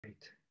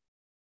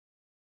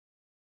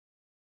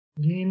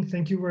Again,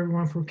 thank you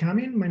everyone for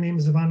coming. My name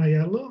is Ivan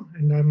Aiello,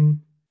 and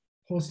I'm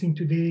hosting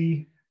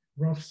today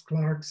Ross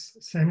Clark's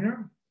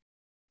seminar.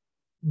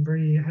 I'm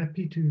very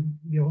happy to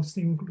be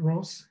hosting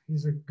Ross.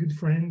 He's a good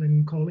friend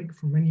and colleague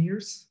for many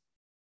years.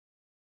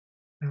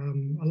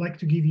 I'd like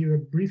to give you a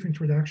brief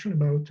introduction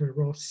about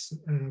Ross'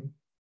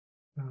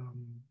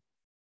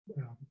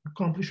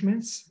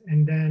 accomplishments,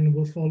 and then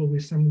we'll follow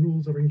with some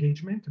rules of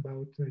engagement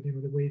about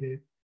the way the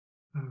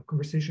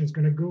conversation is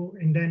going to go.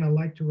 And then I'd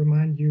like to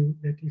remind you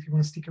that if you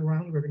want to stick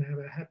around, we're going to have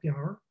a happy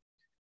hour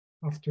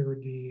after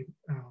the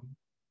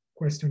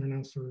question and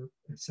answer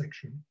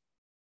section.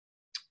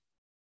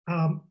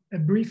 A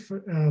brief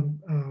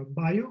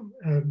bio.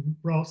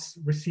 Ross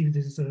received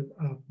his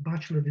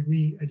bachelor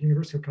degree at the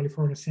University of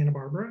California, Santa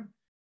Barbara,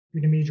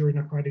 with a major in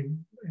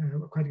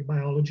aquatic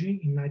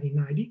biology in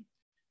 1990.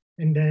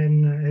 And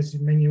then, as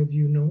many of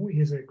you know,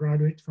 he is a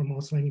graduate from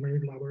Moss Landing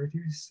Marine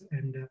Laboratories,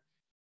 and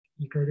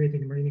he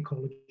graduated in marine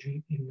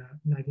ecology in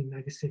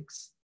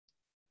 1996.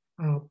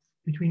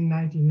 Between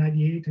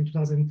 1998 and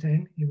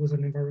 2010, he was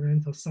an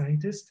environmental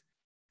scientist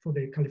for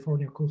the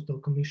California Coastal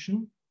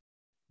Commission.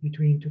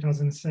 Between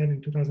 2007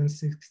 and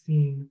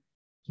 2016,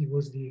 he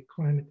was the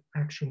climate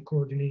action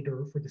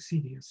coordinator for the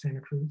city of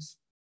Santa Cruz.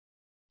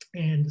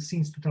 And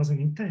since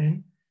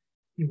 2010,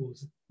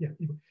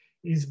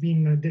 he's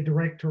been the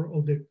director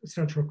of the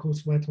Central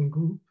Coast Wetland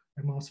Group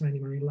at Moss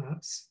Landing Marine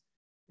Labs.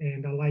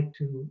 And I like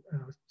to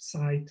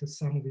cite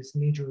some of his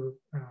major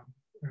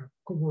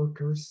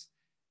co-workers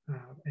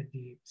at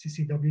the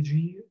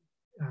CCWG,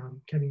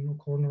 Kevin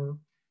O'Connor,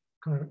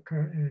 Kara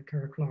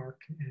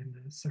Clark, and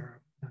Sarah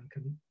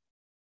Duncan.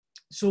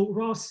 So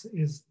Ross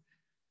is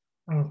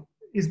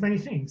many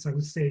things, I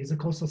would say. He's a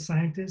coastal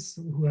scientist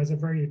who has a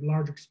very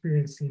large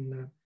experience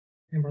in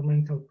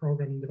environmental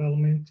program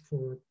development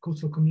for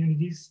coastal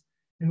communities,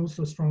 and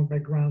also a strong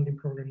background in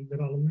program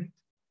development,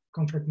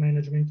 contract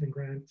management, and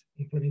grant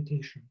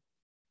implementation.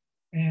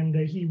 And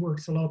he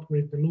works a lot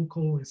with the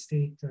local and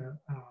state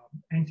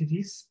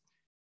entities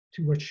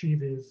to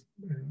achieve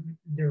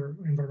their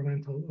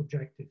environmental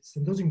objectives.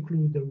 And those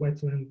include the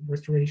wetland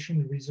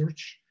restoration and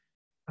research,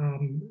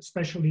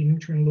 especially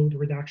nutrient load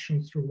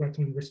reduction through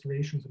wetland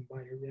restorations and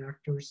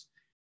bioreactors,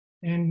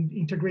 and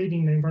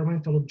integrating the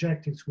environmental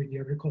objectives with the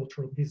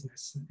agricultural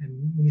business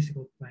and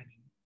municipal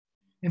planning.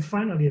 And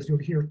finally, as you'll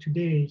hear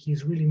today,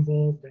 he's really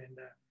involved and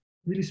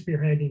really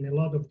spearheading a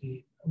lot of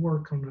the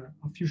work on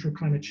future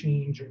climate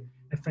change and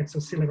effects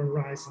of sea level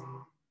rise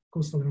on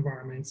coastal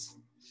environments.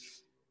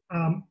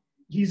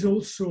 He's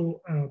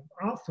also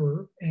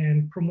author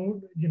and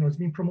has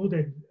been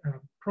promoted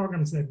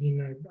programs that have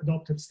been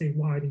adopted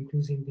statewide,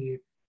 including the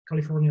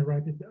California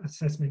Rapid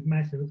Assessment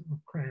Method, or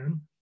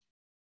CRAM.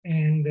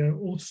 And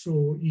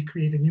also he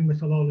created new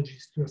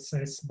methodologies to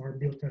assess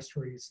bar-built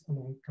estuaries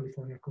along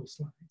California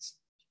coastlines.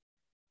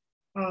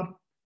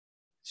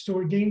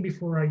 So again,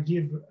 before I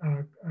give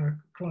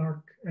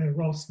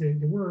Ross the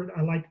word,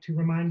 I'd like to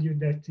remind you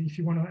that if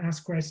you want to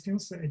ask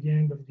questions at the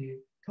end of the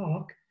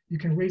talk, you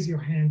can raise your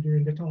hand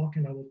during the talk,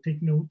 and I will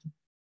take note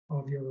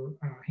of your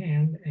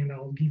hand, and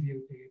I'll give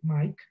you the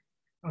mic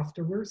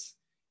afterwards.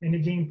 And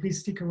again, please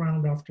stick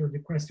around after the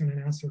question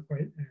and answer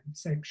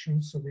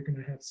section, so we're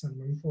going to have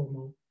some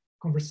informal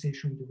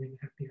conversation during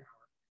happy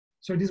hour.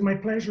 So it is my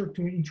pleasure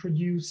to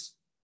introduce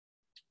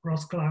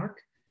Ross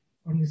Clark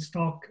on this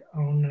talk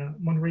on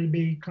Monterey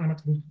Bay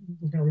climate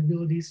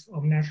vulnerabilities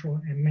of natural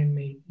and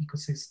man-made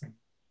ecosystem.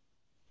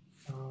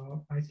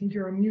 I think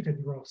you're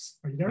unmuted, Ross.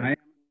 Are you there? I am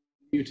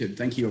muted.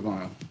 Thank you,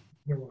 Ivano.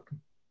 You're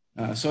welcome.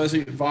 So as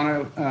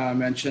Ivano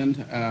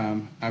mentioned,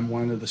 I'm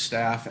one of the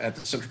staff at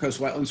the Central Coast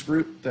Wetlands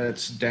Group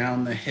that's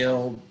down the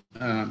hill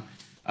in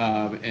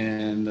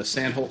the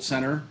Sandholt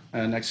Center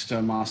next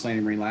to Moss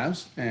Landing Marine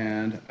Labs.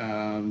 And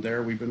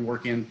there we've been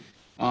working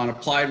on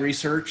applied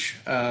research,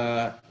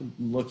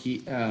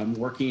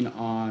 working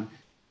on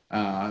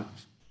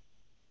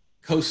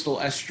coastal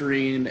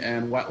estuarine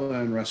and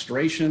wetland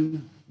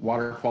restoration,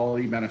 water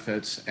quality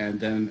benefits, and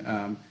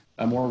then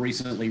more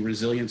recently,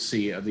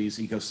 resiliency of these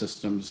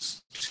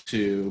ecosystems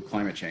to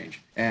climate change.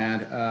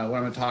 And what I'm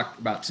going to talk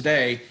about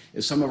today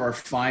is some of our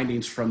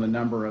findings from the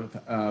number of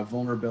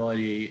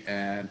vulnerability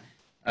and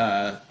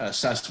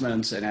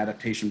assessments and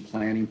adaptation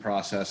planning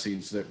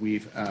processes that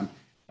we've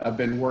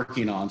been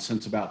working on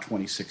since about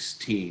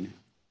 2016.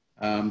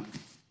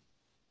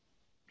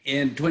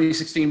 In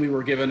 2016, we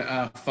were given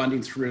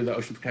funding through the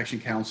Ocean Protection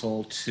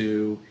Council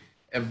to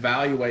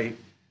evaluate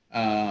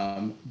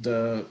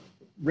the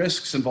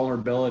risks and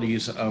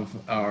vulnerabilities of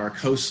our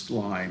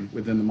coastline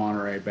within the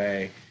Monterey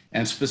Bay,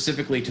 and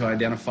specifically to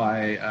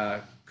identify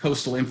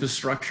coastal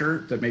infrastructure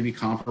that may be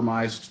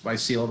compromised by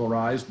sea level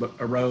rise, but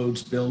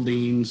roads,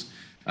 buildings,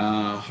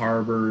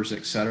 harbors,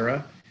 et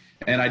cetera,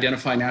 and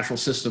identify natural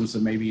systems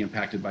that may be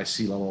impacted by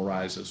sea level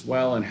rise as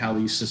well, and how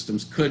these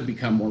systems could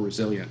become more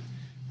resilient.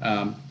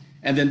 And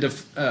then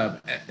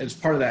as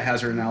part of that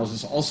hazard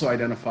analysis, also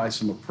identify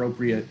some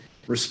appropriate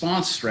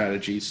response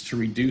strategies to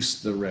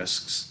reduce the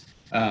risks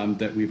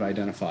that we've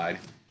identified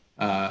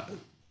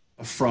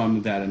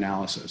from that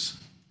analysis.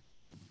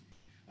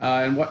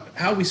 And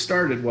how we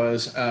started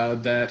was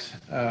that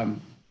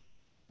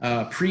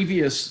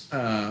previous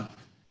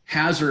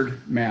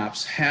hazard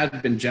maps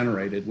had been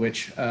generated,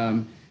 which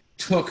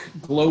took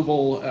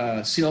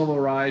global sea level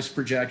rise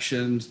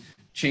projections,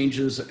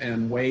 changes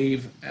in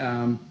wave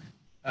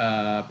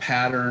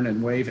pattern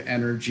and wave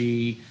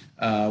energy,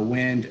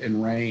 wind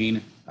and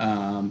rain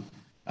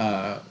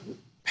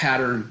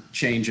pattern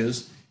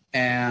changes,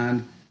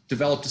 and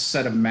developed a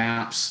set of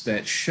maps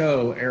that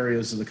show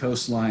areas of the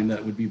coastline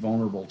that would be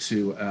vulnerable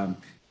to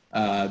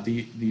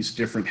these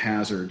different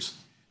hazards.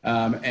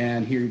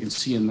 And here you can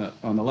see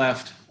on the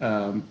left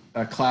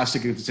a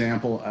classic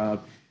example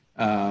of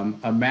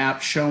a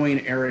map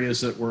showing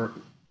areas that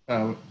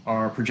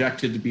are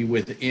projected to be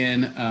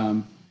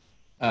within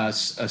a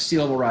sea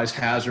level rise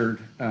hazard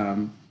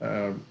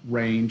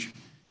range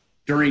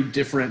during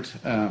different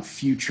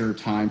future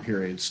time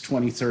periods.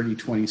 2030,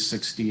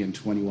 2060, and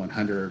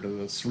 2100 are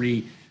the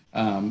three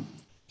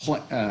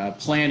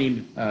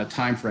planning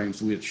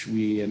timeframes which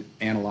we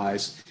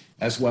analyze,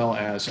 as well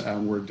as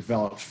were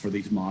developed for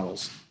these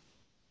models.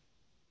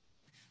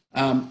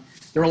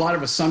 There are a lot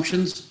of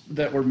assumptions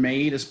that were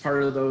made as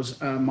part of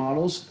those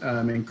models,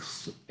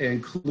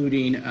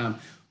 including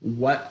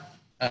what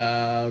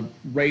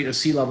rate of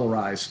sea level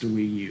rise do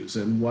we use,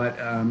 and what,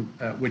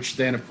 which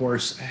then of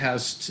course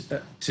has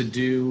to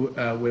do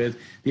with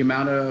the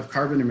amount of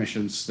carbon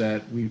emissions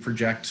that we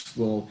project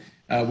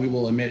we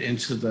will emit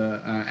into the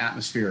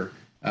atmosphere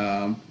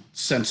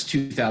since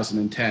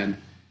 2010.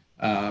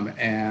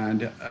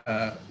 And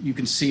you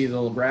can see the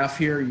little graph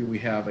here. We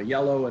have a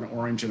yellow, an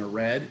orange, and a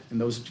red, and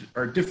those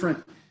are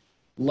different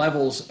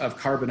levels of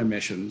carbon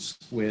emissions,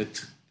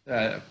 with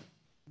the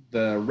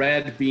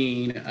red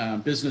being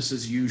business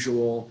as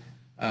usual,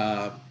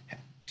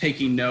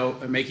 making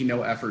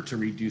no effort to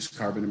reduce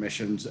carbon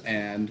emissions,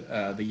 and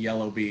the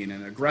yellow being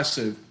an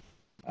aggressive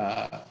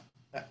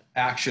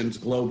actions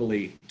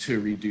globally to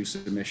reduce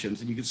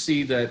emissions. And you can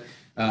see that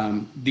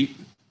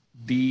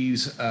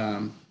these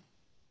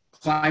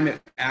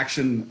climate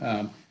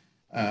action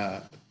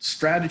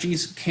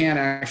strategies can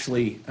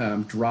actually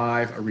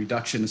drive a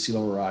reduction in sea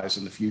level rise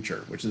in the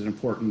future, which is an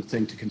important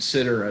thing to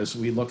consider as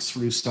we look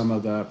through some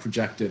of the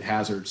projected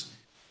hazards.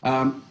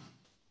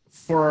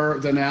 For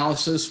the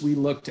analysis, we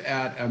looked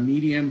at a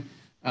medium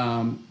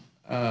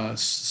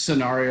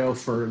scenario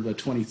for the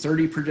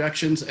 2030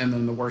 projections, and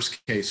then the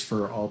worst case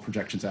for all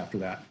projections after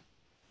that.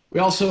 We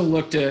also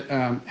looked at,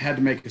 had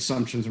to make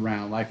assumptions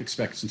around life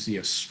expectancy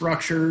of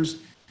structures,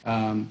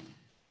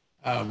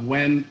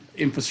 when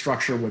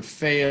infrastructure would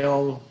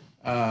fail,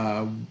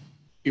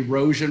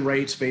 erosion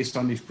rates based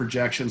on these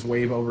projections,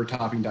 wave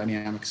overtopping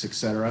dynamics, et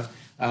cetera.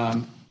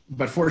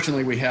 But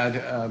fortunately, we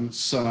had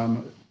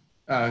some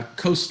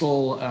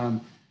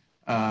coastal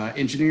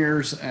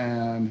engineers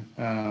and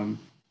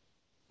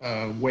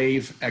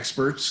wave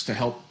experts to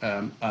help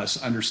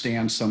us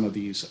understand some of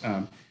these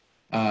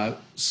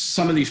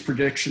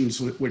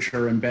predictions, which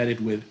are embedded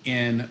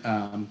within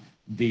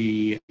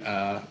the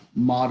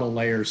model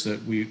layers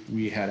that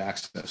we had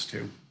access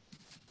to.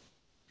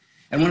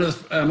 And one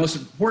of the most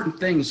important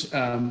things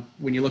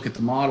when you look at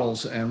the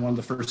models, and one of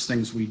the first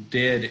things we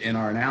did in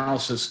our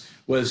analysis,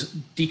 was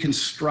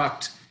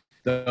deconstruct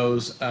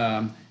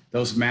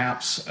those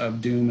maps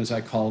of doom, as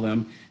I call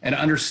them, and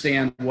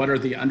understand what are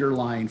the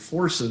underlying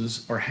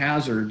forces or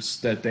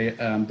hazards that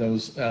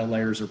those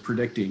layers are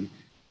predicting.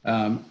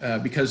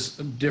 Because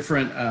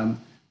different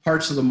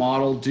parts of the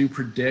model do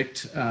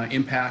predict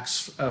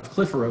impacts of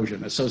cliff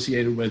erosion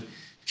associated with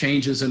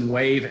changes in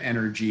wave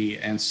energy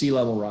and sea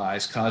level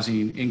rise,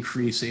 causing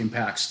increased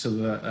impacts to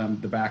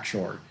the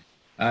backshore.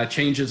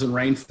 Changes in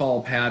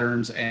rainfall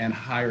patterns and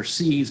higher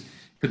seas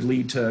could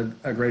lead to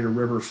a greater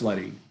river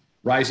flooding.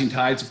 Rising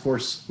tides, of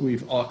course,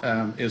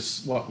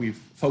 is what we've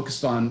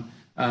focused on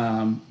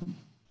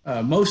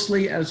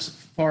mostly as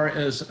far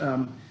as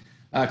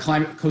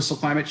coastal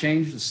climate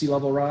change, the sea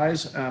level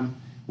rise,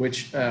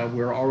 which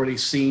we're already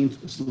seeing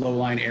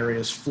low-lying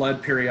areas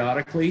flood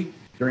periodically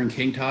during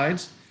king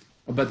tides,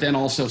 but then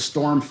also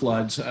storm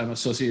floods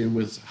associated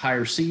with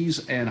higher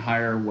seas and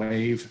higher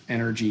wave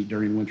energy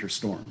during winter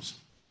storms.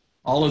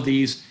 All of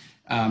these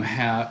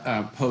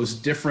pose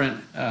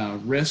different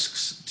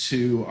risks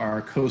to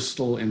our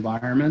coastal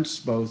environments,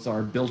 both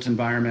our built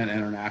environment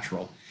and our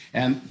natural.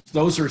 And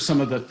those are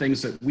some of the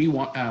things that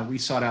we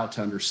sought out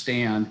to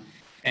understand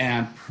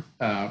and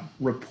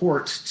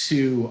report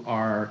to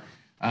our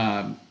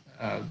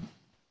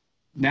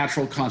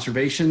natural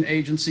conservation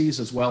agencies,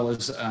 as well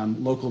as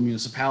local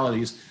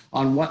municipalities,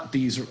 on what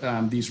these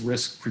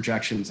risk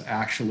projections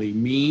actually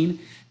mean,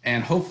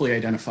 and hopefully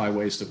identify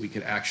ways that we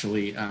could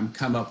actually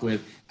come up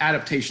with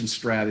adaptation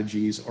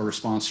strategies or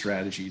response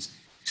strategies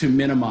to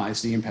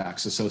minimize the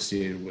impacts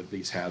associated with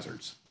these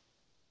hazards.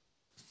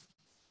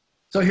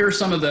 So here are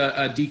some of the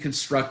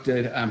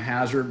deconstructed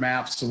hazard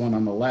maps. The one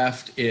on the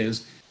left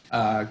is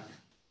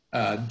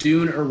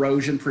dune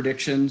erosion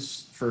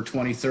predictions for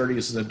 2030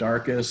 is the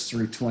darkest,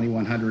 through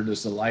 2100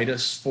 is the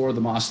lightest for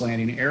the Moss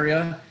Landing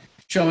area,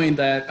 showing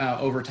that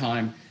over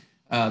time,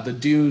 The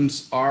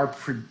dunes are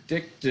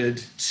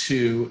predicted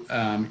to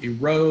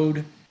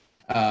erode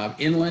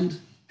inland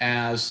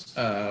as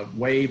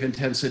wave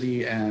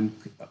intensity and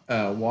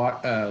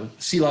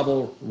sea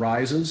level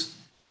rises.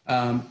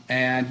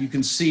 And you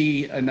can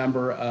see a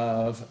number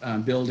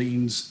of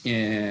buildings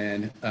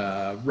in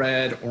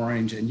red,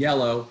 orange, and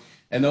yellow.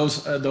 And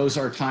those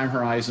are time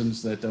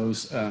horizons that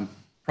those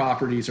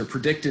properties are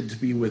predicted to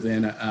be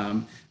within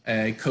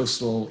a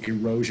coastal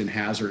erosion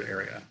hazard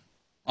area.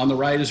 On the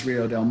right is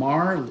Rio Del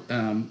Mar,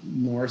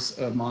 north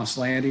of Moss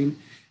Landing,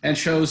 and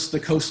shows the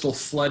coastal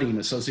flooding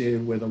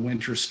associated with a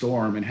winter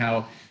storm and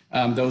how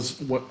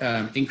those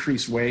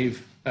increased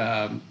wave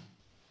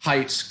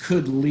heights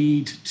could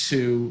lead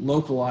to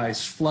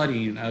localized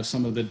flooding of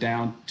some of the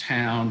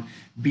downtown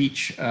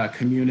beach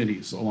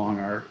communities along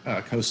our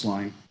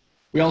coastline.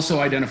 We also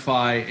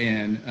identify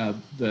in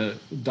the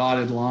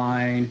dotted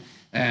line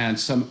and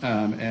some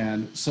of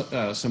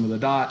the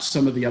dots,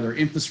 some of the other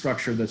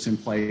infrastructure that's in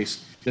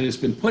place that has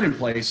been put in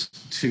place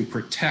to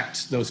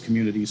protect those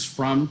communities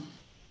from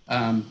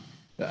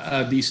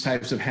these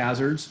types of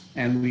hazards.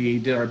 And we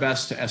did our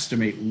best to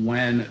estimate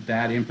when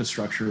that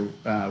infrastructure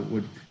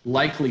would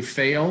likely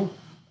fail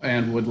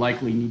and would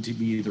likely need to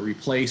be either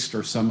replaced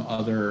or some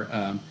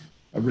other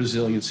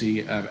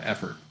resiliency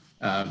effort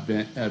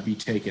be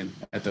taken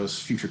at those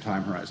future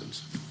time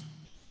horizons.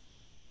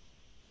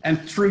 And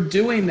through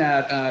doing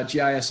that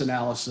GIS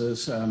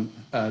analysis,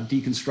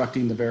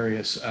 deconstructing the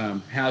various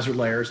hazard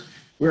layers,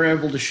 we were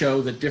able to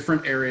show that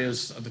different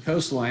areas of the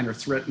coastline are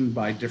threatened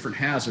by different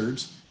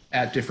hazards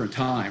at different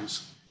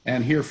times.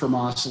 And here for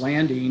Moss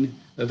Landing,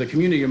 the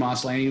community of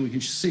Moss Landing, we can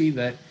see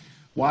that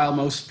while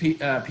most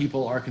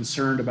people are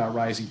concerned about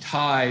rising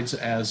tides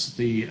as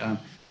the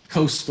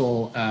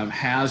coastal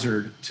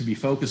hazard to be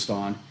focused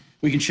on,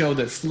 we can show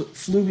that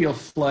fluvial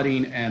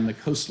flooding and the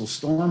coastal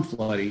storm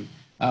flooding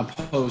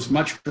pose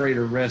much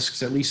greater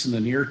risks, at least in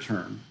the near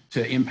term,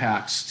 to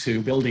impacts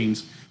to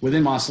buildings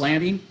within Moss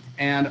Landing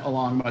and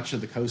along much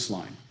of the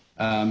coastline.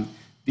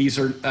 These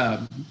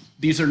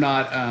are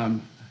not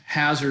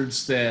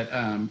hazards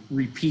that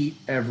repeat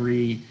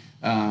every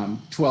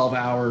 12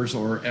 hours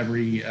or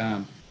every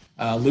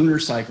lunar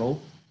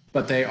cycle,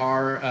 but they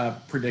are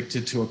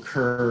predicted to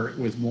occur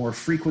with more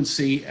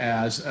frequency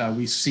as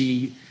we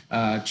see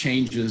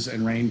changes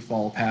in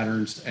rainfall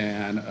patterns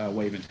and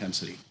wave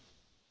intensity.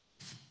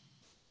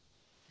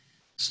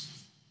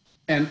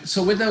 And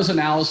so with those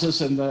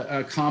analysis and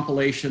the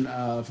compilation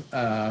of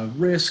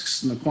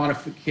risks and the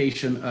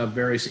quantification of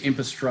various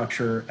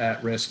infrastructure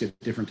at risk at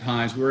different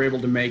times, we were able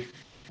to make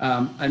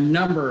a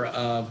number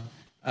of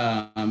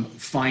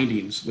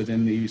findings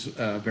within these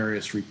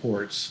various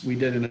reports. We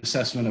did an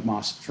assessment of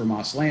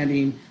Moss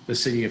Landing, the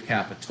city of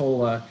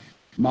Capitola,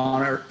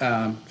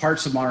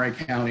 parts of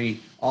Monterey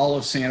County, all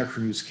of Santa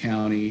Cruz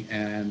County,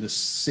 and the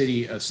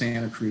city of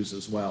Santa Cruz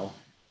as well.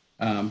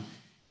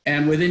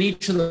 And within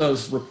each of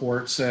those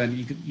reports, and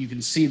you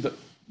can see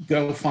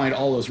go find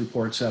all those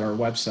reports at our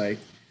website.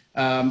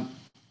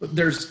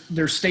 There's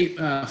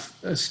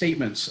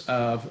statements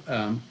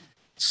of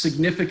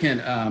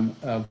significant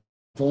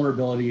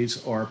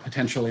vulnerabilities or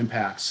potential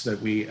impacts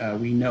that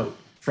we note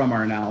from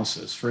our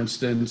analysis. For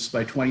instance,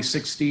 by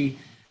 2060,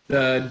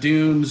 the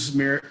dunes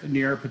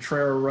near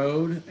Potrero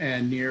Road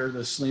and near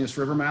the Salinas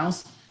River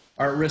mouth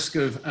are at risk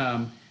of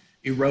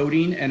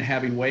eroding and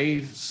having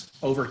waves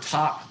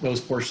overtop those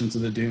portions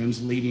of the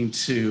dunes, leading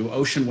to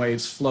ocean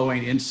waves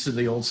flowing into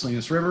the old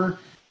Salinas River,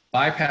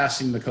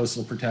 bypassing the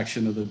coastal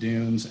protection of the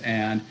dunes,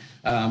 and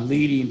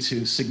leading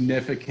to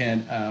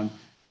significant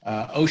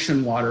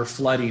ocean water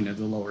flooding of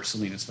the lower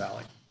Salinas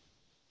Valley.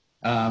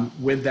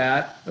 With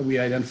that, we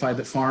identified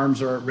that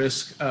farms are at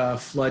risk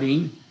of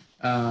flooding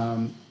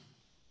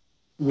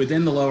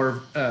within the lower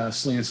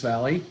Salinas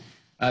Valley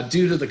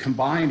due to the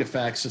combined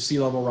effects of sea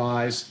level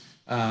rise,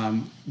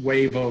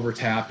 wave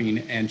overtapping,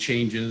 and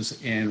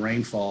changes in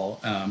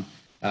rainfall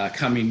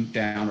coming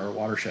down our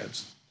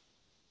watersheds.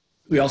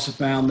 We also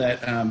found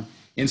that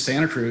in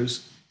Santa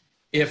Cruz,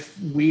 if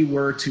we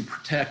were to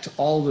protect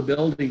all the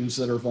buildings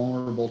that are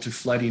vulnerable to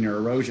flooding or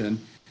erosion,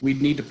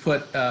 we'd need to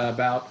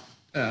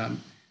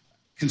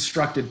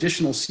construct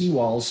additional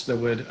seawalls that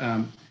would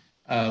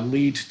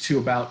lead to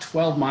about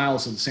 12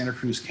 miles of the Santa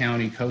Cruz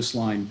County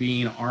coastline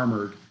being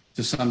armored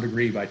to some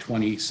degree by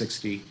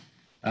 2060.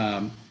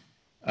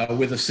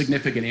 With a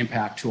significant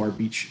impact to our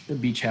beach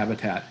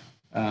habitat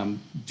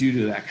due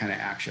to that kind of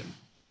action.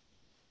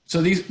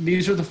 So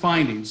these are the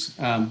findings,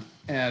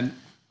 and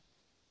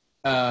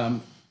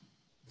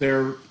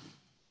they're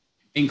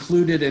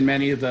included in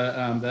many of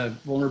the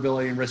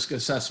vulnerability and risk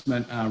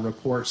assessment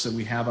reports that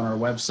we have on our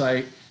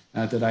website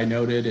that I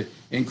noted,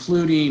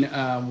 including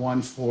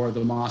one for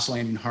the Moss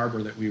Landing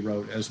Harbor that we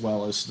wrote, as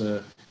well as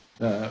the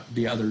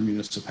other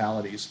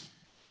municipalities.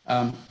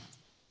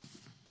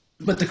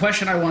 But the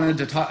question I wanted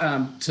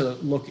to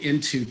look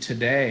into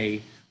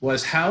today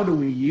was, how do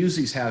we use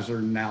these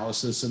hazard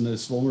analysis and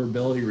this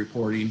vulnerability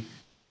reporting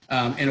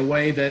in a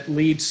way that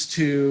leads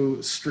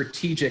to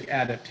strategic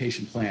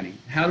adaptation planning?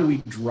 How do we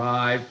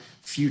drive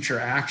future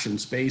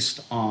actions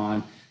based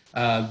on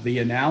the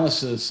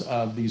analysis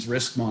of these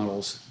risk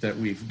models that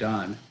we've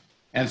done.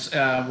 And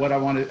what I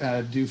want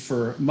to do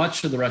for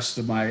much of the rest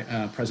of my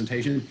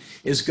presentation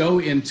is go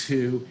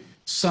into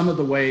some of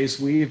the ways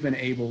we've been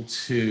able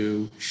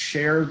to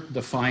share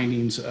the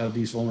findings of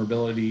these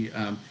vulnerability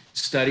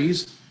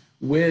studies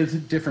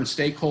with different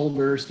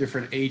stakeholders,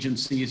 different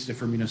agencies,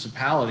 different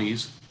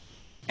municipalities,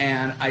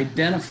 and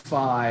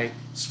identify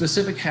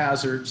specific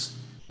hazards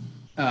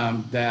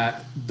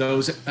that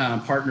those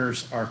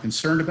partners are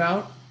concerned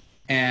about,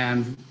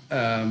 and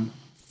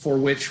for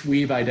which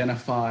we've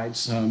identified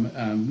some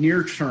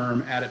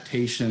near-term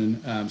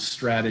adaptation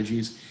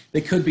strategies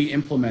that could be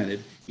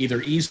implemented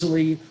either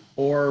easily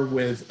or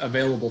with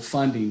available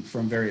funding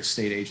from various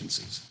state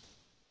agencies.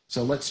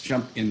 So let's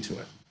jump into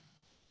it.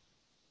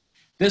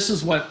 This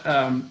is what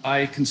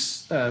I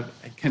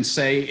can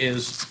say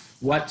is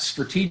what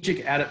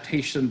strategic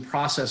adaptation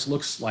process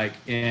looks like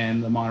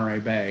in the Monterey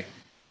Bay.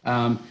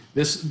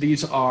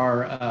 These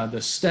are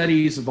the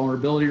studies, the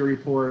vulnerability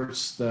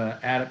reports, the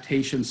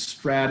adaptation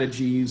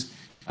strategies,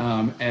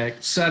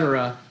 et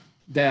cetera,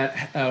 that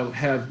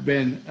have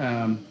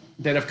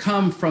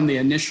come from the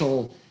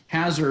initial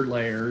hazard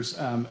layers,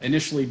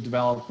 initially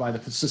developed by the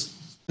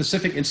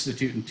Pacific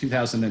Institute in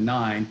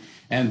 2009,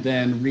 and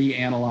then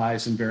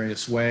reanalyzed in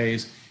various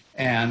ways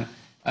and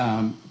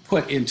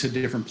put into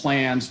different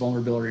plans,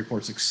 vulnerability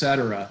reports, et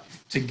cetera,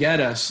 to get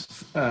us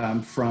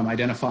from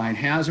identifying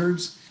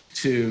hazards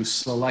to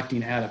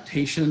selecting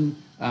adaptation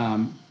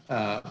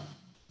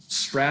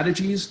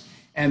strategies,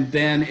 and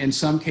then in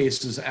some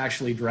cases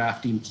actually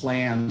drafting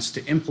plans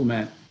to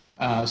implement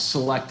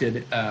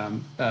selected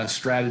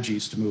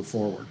strategies to move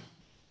forward.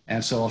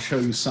 And so I'll show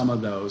you some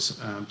of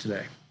those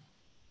today.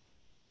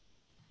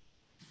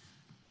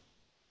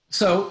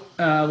 So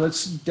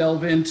let's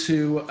delve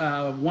into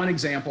one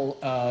example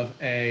of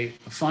a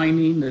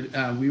finding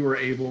that we were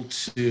able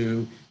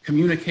to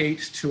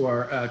communicate to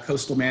our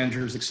coastal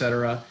managers, et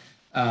cetera,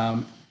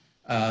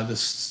 the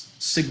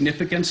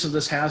significance of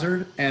this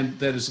hazard, and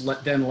that has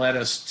then led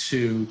us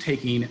to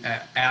taking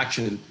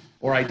action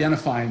or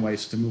identifying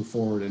ways to move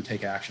forward and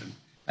take action.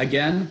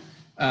 Again,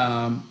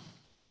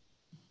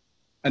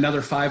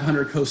 another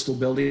 500 coastal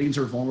buildings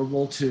are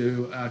vulnerable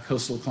to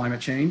coastal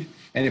climate change,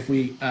 and if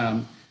we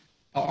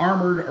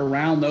armored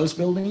around those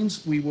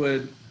buildings, we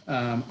would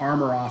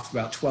armor off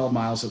about 12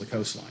 miles of the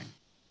coastline,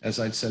 as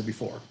I'd said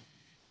before.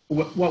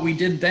 What we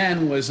did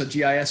then was a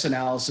GIS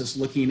analysis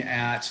looking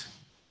at,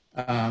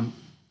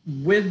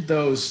 with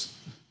those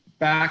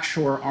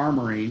backshore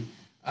armoring,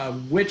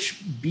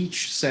 which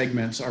beach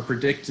segments are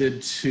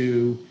predicted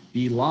to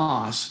be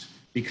lost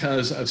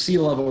because of sea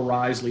level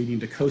rise leading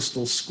to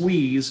coastal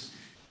squeeze,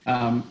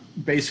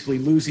 basically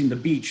losing the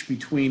beach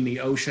between the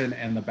ocean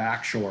and the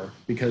backshore,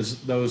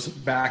 because those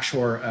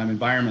backshore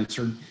environments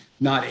are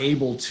not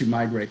able to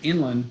migrate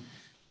inland.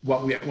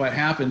 What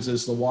happens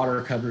is the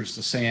water covers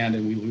the sand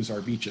and we lose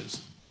our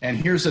beaches. And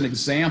here's an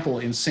example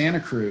in Santa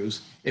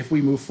Cruz. If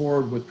we move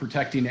forward with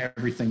protecting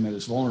everything that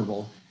is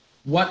vulnerable,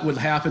 what would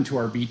happen to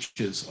our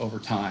beaches over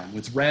time?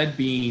 With red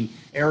being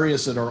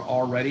areas that are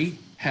already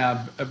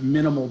have a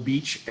minimal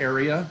beach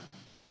area,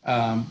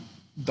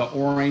 the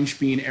orange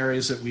being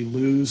areas that we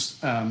lose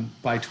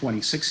by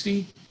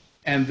 2060,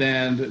 and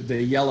then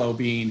the yellow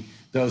being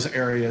those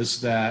areas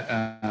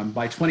that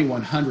by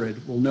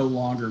 2100 will no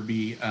longer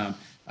be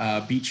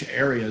beach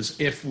areas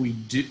if we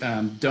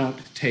don't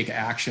take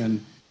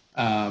action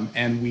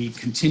and we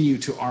continue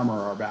to armor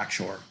our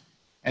backshore.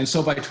 And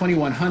so by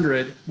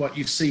 2100, what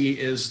you see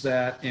is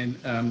that in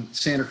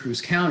Santa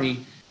Cruz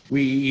County,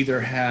 we either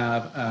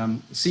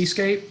have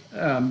seascape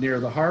near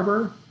the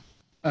harbor,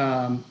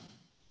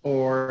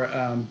 or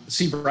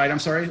Seabright, I'm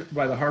sorry,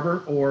 by the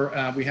harbor,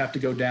 or we have to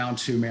go down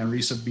to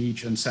Manresa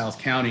Beach in South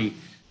County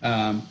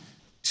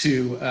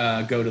to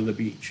go to the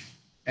beach.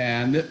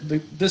 And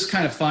this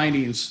kind of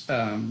findings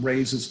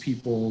raises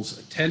people's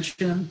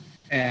attention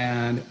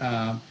and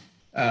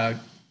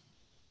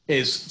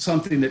is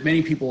something that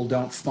many people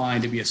don't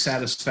find to be a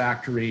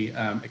satisfactory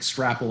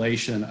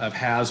extrapolation of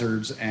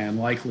hazards and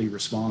likely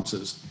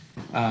responses.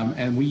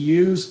 And we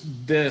use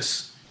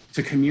this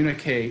to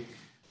communicate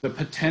the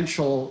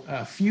potential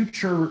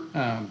future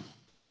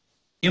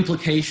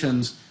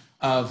implications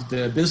of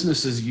the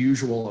business as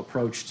usual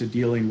approach to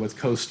dealing with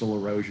coastal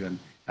erosion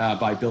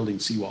by building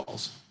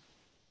seawalls.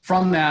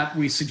 From that,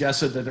 we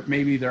suggested that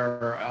maybe there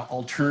are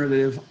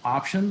alternative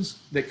options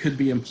that could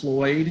be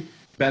employed,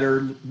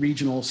 better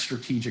regional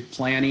strategic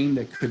planning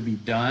that could be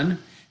done,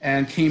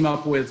 and came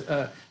up with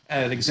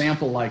an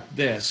example like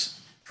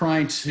this,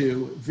 trying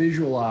to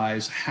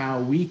visualize how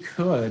we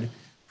could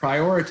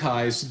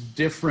prioritize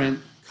different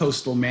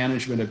coastal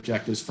management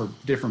objectives for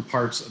different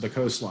parts of the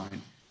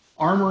coastline.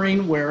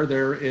 Armoring where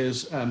there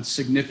is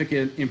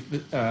significant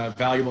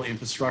valuable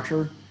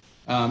infrastructure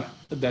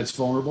that's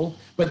vulnerable,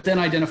 but then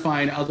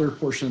identifying other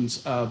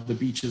portions of the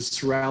beaches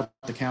throughout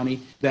the county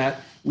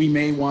that we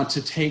may want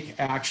to take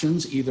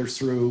actions either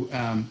through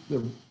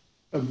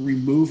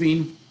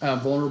removing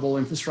vulnerable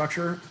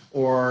infrastructure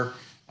or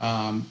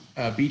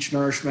beach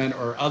nourishment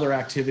or other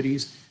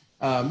activities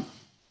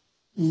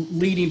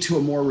leading to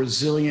a more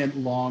resilient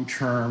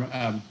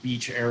long-term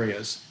beach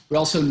areas. We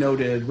also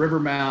noted river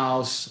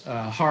mouths,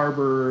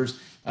 harbors,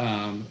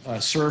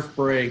 surf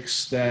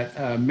breaks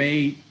that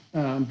may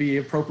be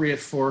appropriate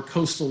for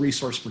coastal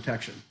resource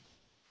protection.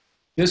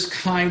 This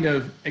kind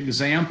of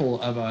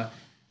example of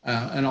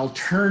an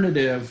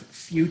alternative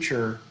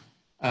future,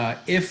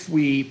 if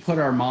we put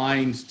our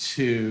minds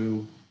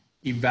to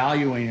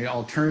evaluating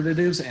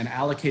alternatives and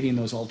allocating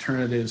those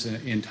alternatives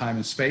in time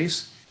and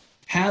space,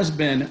 has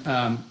been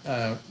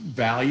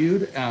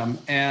valued.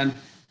 And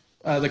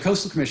the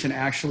Coastal Commission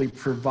actually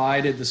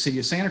provided the City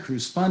of Santa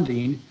Cruz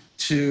funding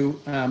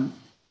to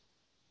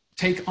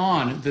take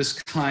on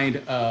this kind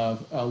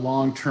of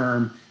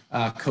long-term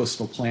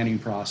coastal planning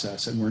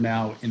process, and we're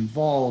now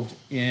involved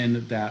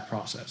in that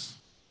process.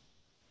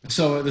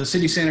 So the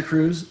City of Santa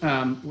Cruz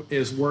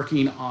is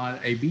working on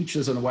a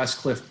beaches on the West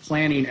Cliff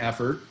planning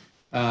effort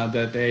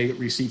that they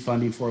received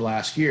funding for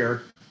last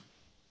year,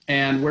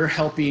 and we're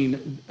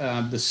helping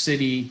the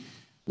city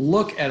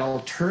look at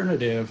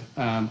alternative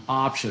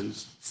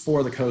options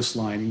for the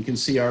coastline. And you can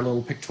see our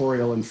little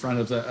pictorial in front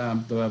of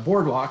the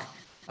boardwalk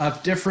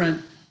of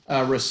different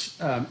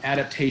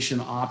adaptation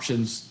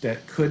options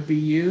that could be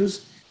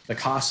used, the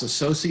costs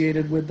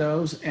associated with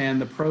those, and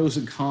the pros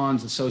and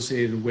cons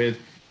associated with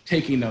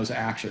taking those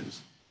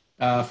actions.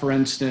 For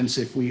instance,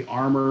 if we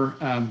armor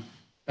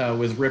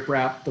with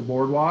riprap the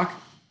boardwalk,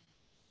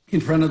 in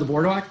front of the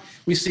boardwalk,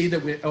 we see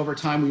that over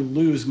time we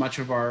lose much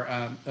of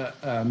our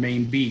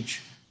main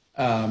beach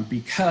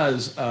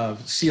because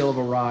of sea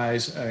level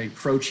rise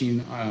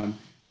encroaching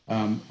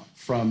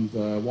from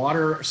the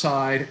water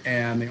side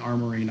and the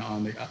armoring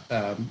on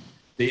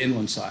the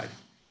inland side.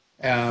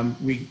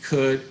 We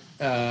could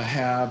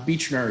have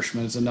beach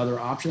nourishment as another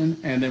option,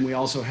 and then we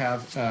also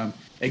have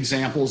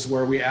examples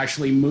where we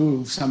actually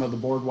move some of the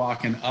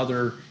boardwalk and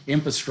other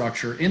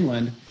infrastructure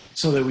inland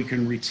so that we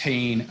can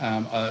retain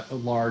a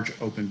large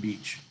open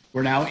beach.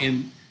 We're now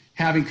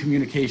having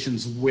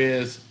communications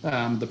with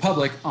the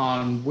public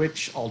on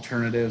which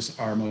alternatives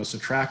are most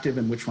attractive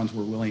and which ones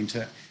we're willing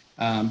to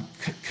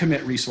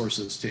commit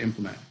resources to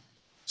implement.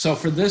 So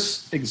for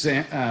this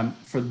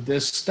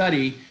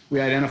study,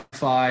 we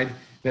identified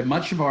that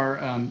much of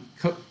our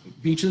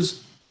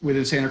beaches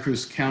within Santa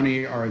Cruz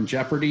County are in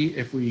jeopardy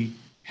if we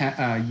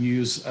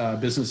use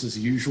business as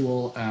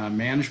usual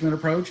management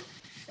approach.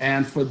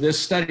 And for this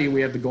study,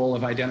 we have the goal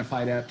of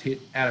identifying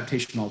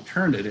adaptation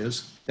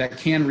alternatives that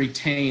can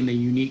retain the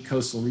unique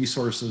coastal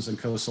resources and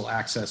coastal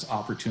access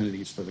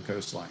opportunities for the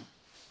coastline.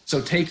 So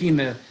taking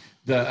the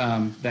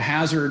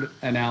hazard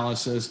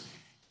analysis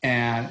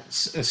and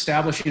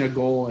establishing a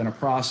goal and a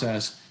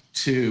process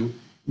to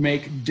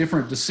make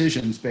different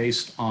decisions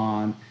based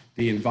on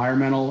the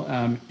environmental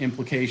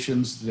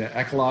implications, the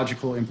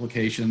ecological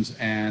implications,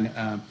 and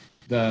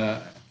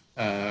the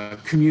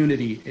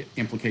community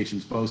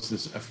implications, both the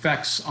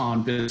effects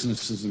on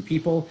businesses and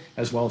people,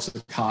 as well as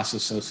the costs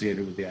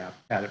associated with the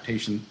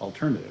adaptation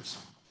alternatives.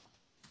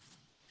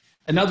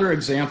 Another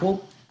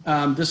example,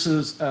 this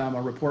is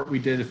a report we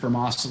did for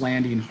Moss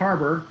Landing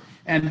Harbor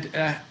and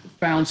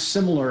found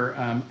similar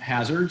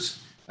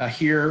hazards.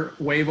 Here,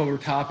 wave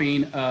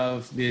overtopping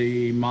of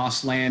the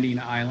Moss Landing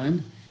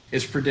Island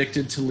is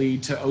predicted to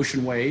lead to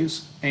ocean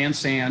waves and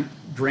sand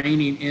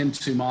draining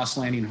into Moss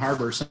Landing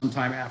Harbor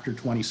sometime after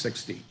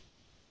 2060.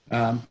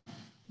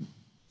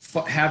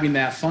 Having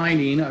that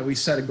finding, we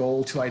set a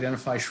goal to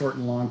identify short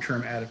and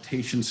long-term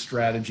adaptation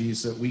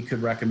strategies that we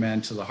could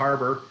recommend to the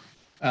harbor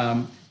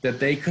that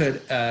they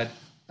could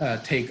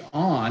take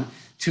on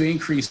to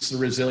increase the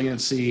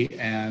resiliency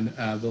and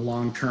the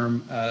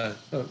long-term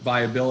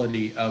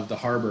viability of the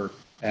harbor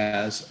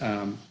as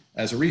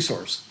a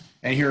resource.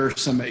 And here are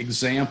some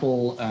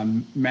example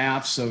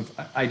maps of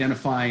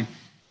identifying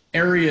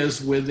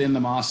areas within the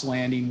Moss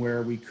Landing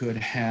where we could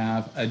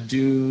have a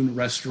dune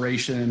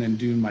restoration and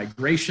dune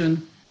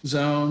migration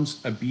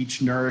zones, a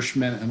beach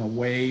nourishment and a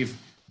wave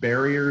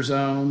barrier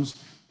zones,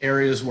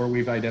 areas where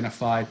we've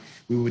identified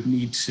we would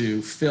need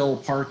to fill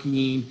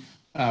parking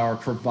or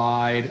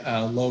provide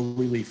low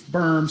relief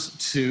berms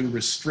to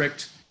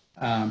restrict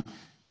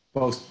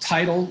both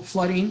tidal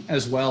flooding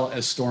as well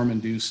as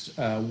storm-induced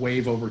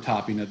wave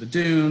overtopping of the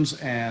dunes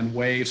and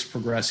waves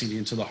progressing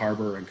into the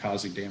harbor and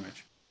causing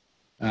damage.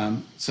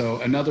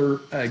 So another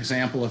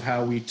example of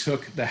how we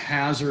took the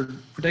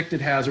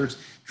predicted hazards,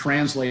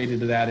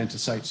 translated that into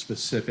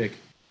site-specific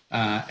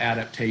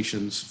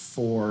adaptations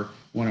for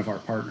one of our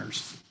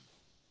partners.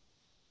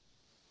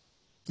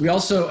 We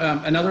also,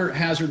 another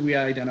hazard we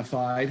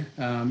identified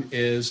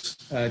is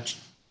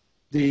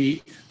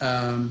the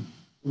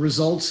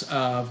results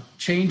of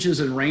changes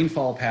in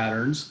rainfall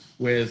patterns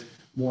with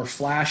more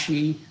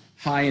flashy,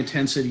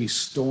 high-intensity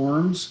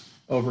storms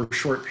over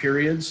short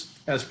periods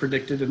as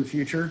predicted in the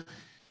future.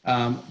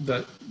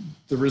 The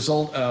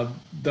result of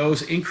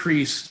those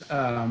increased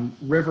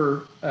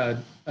river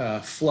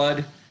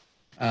flood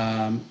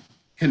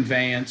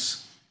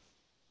conveyance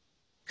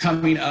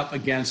coming up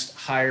against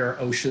higher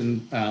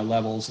ocean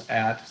levels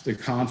at the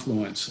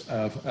confluence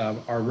of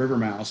our river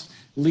mouths,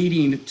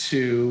 leading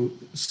to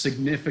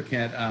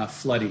significant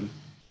flooding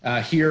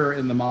Here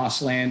in the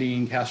Moss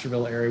Landing,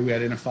 Castroville area, we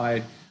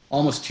identified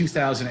almost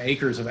 2,000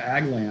 acres of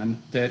ag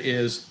land that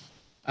is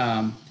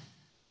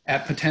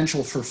at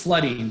potential for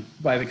flooding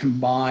by the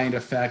combined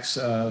effects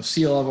of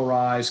sea level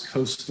rise,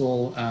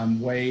 coastal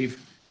wave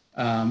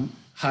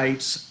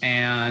heights,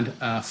 and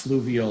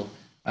fluvial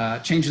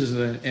changes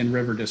in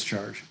river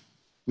discharge.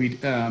 We,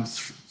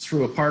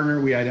 through a partner,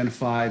 we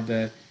identified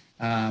that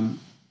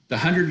the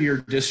 100-year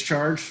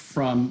discharge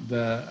from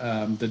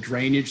the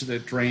drainage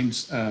that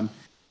drains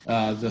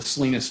the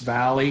Salinas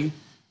Valley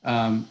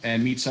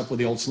and meets up with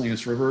the old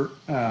Salinas River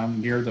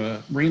near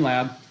the Marine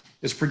Lab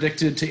is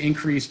predicted to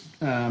increase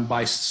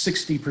by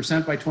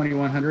 60% by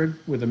 2100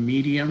 with a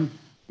medium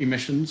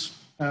emissions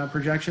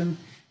projection,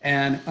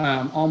 and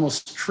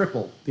almost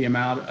triple the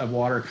amount of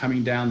water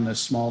coming down this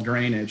small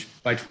drainage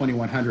by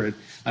 2100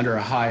 under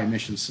a high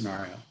emission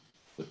scenario,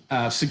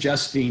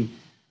 suggesting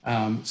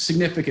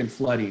significant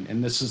flooding.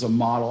 And this is a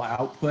model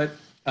output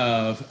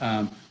of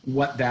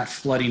what that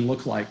flooding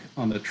looked like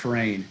on the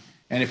terrain.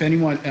 And if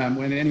anyone,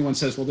 when anyone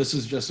says, well, this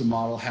is just a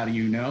model, how do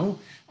you know?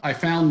 I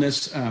found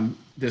this,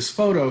 this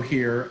photo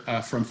here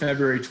from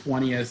February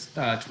 20th,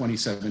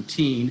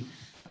 2017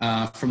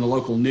 from the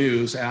local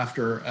news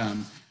after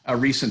a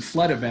recent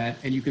flood event.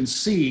 And you can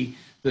see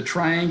the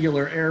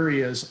triangular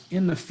areas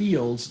in the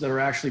fields that are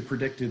actually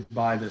predicted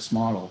by this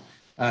model,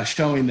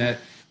 showing that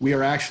we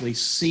are actually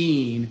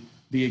seeing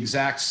the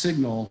exact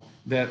signal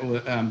that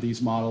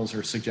these models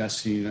are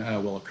suggesting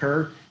will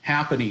occur,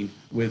 happening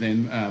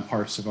within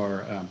parts of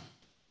our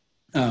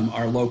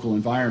local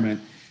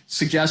environment,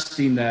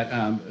 suggesting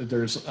that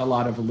there's a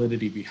lot of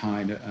validity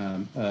behind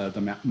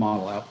the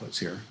model outputs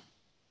here.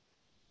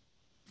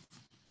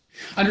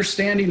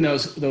 Understanding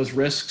those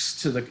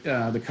risks to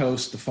the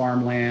coast, the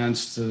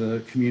farmlands, to the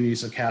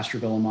communities of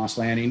Castroville and Moss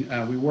Landing,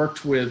 we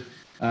worked with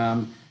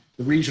the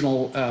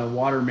regional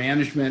water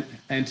management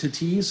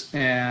entities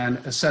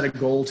and set a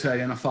goal to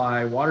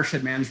identify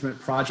watershed management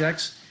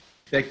projects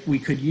that we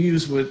could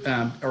use with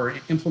or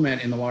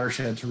implement in the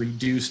watershed to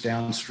reduce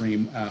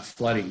downstream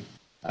flooding.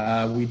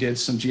 We did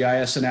some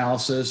GIS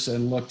analysis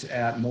and looked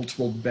at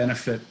multiple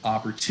benefit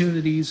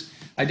opportunities,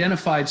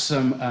 identified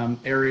some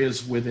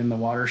areas within the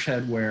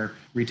watershed where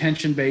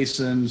retention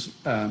basins,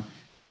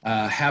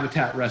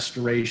 habitat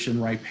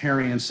restoration,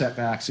 riparian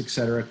setbacks, et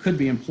cetera, could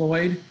be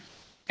employed,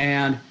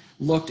 and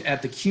looked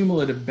at the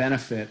cumulative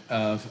benefit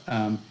of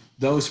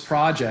those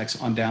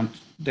projects on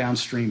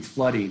downstream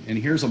flooding. And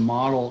here's a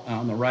model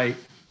on the right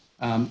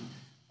of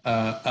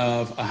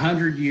a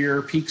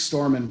 100-year peak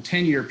storm and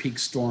 10-year peak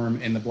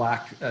storm in the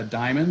black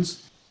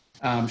diamonds,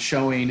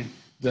 showing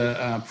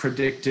the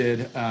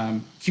predicted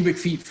cubic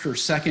feet per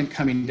second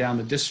coming down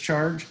the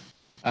discharge,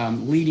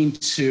 leading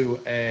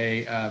to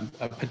a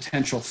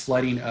potential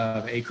flooding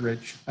of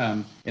acreage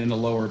in the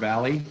lower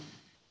valley.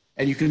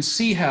 And you can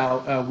see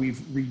how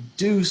we've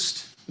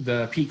reduced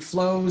the peak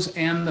flows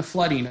and the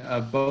flooding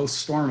of both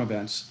storm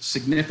events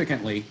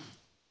significantly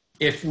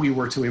if we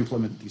were to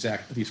implement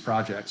these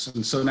projects.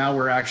 And so now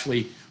we're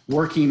actually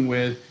working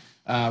with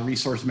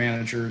resource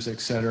managers, et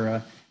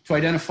cetera, to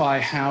identify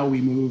how we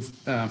move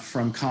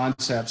from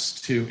concepts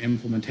to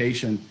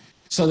implementation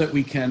so that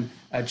we can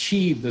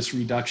achieve this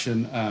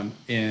reduction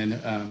in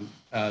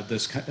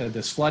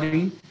this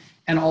flooding,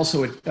 and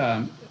also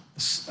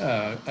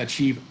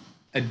achieve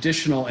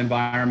additional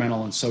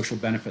environmental and social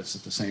benefits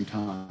at the same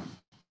time.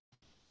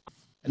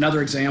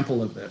 Another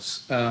example of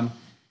this,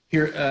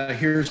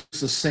 here's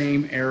the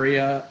same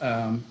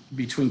area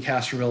between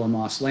Castroville and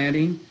Moss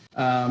Landing.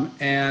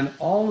 And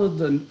all of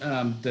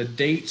the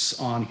dates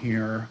on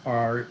here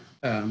are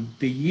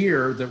the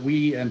year that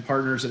we and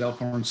partners at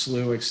Elkhorn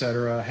Slough, et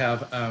cetera,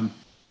 have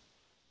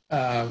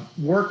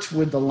worked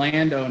with the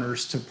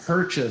landowners to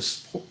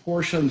purchase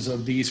portions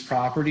of these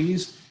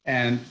properties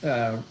and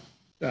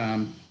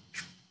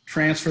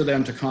transfer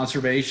them to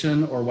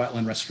conservation or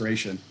wetland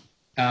restoration.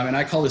 And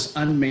I call this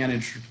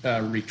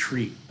unmanaged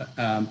retreat.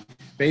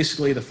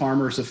 Basically, the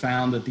farmers have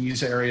found that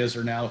these areas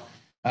are now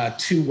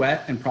too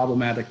wet and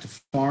problematic to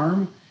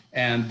farm,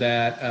 and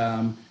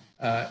that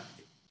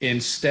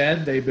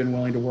instead they've been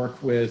willing to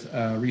work with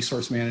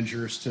resource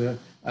managers to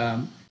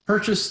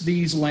purchase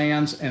these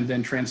lands and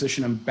then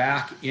transition them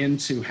back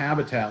into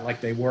habitat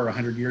like they were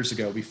 100 years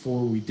ago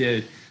before we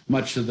did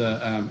much of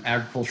the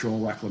agricultural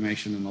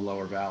reclamation in the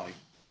lower valley.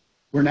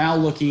 We're now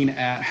looking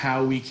at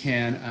how we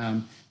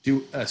can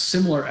do a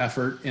similar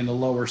effort in the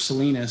lower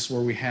Salinas,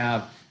 where we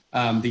have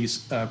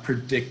these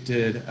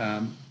predicted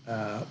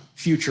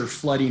future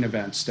flooding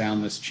events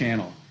down this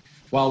channel.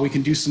 While we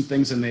can do some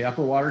things in the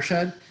upper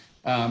watershed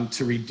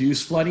to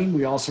reduce flooding,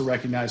 we also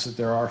recognize that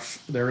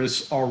there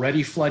is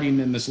already flooding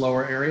in this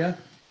lower area.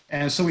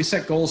 And so we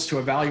set goals to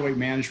evaluate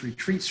managed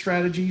retreat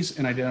strategies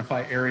and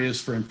identify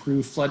areas for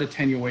improved flood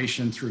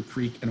attenuation through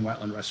creek and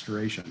wetland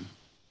restoration.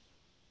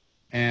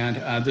 And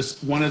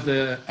one of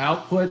the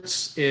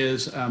outputs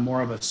is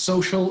more of a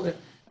social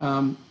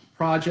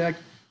project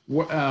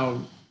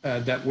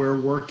that we're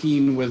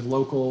working with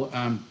local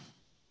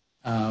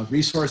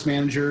resource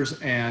managers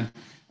and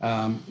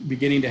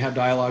beginning to have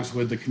dialogues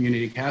with the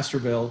community of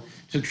Castroville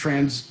to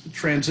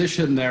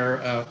transition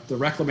the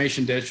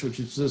reclamation ditch, which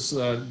is this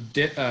a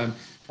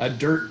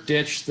dirt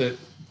ditch that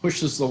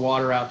pushes the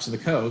water out to the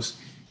coast,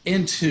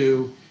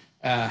 into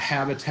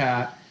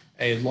habitat,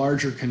 a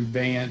larger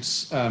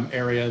conveyance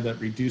area that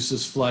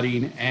reduces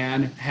flooding,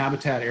 and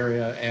habitat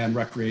area and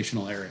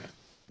recreational area,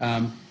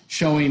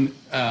 showing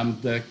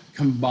the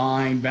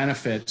combined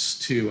benefits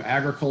to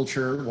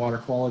agriculture, water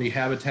quality,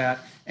 habitat,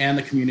 and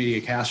the community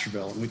of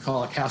Castroville. And we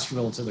call it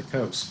Castroville to the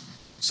coast,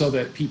 so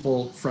that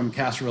people from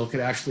Castroville could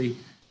actually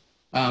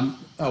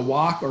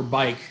walk or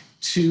bike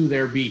to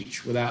their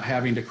beach without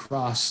having to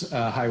cross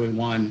Highway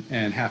 1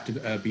 and have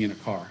to be in a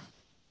car.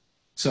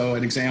 So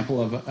an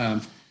example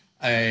of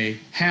a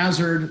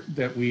hazard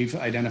that we've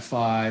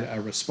identified, a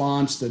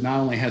response that not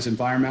only has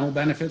environmental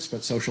benefits,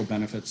 but social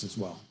benefits as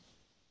well.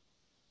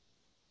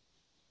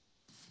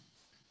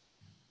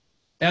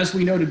 As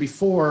we noted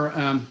before,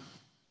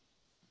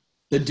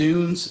 the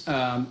dunes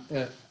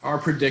are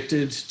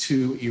predicted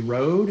to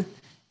erode,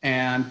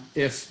 and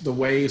if the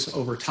waves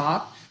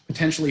overtop,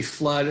 potentially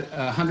flood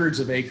hundreds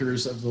of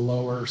acres of the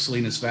lower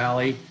Salinas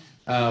Valley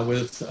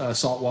with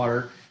salt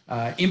water,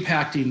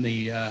 impacting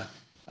the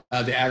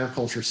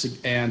agriculture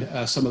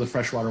and some of the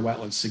freshwater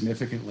wetlands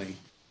significantly.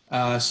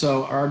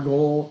 So our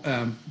goal,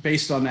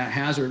 based on that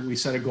hazard, we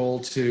set a goal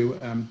to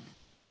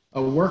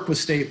work with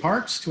state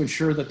parks to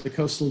ensure that the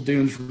coastal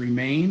dunes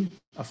remain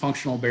a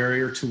functional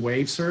barrier to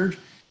wave surge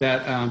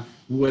that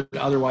would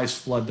otherwise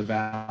flood the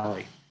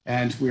valley.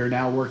 And we are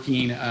now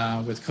working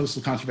with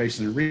Coastal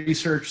Conservation and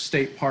Research,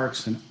 state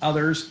parks, and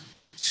others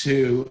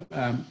to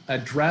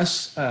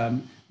address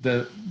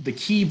the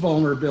key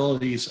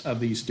vulnerabilities of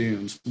these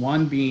dunes.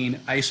 One being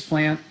ice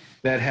plant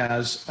that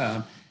has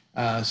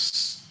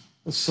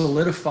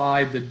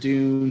solidified the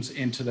dunes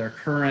into their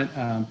current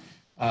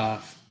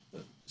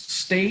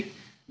state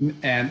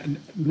and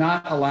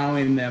not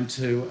allowing them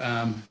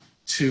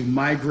to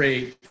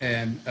migrate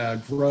and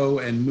grow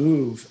and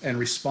move and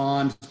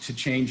respond to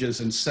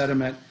changes in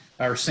sediment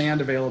or sand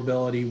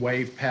availability,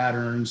 wave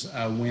patterns,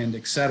 wind,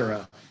 et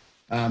cetera,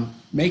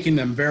 making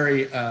them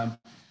very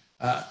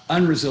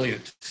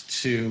unresilient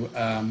to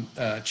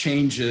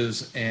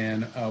changes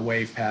in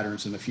wave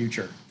patterns in the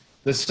future.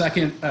 The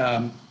second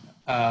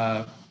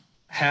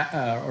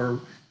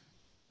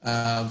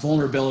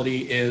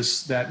vulnerability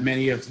is that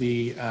many of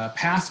the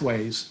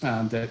pathways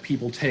that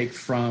people take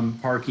from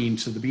parking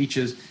to the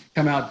beaches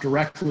come out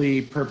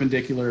directly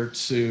perpendicular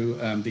to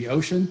the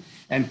ocean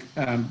and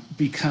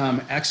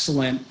become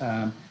excellent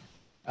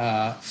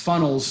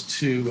funnels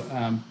to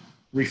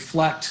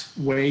reflect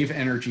wave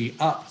energy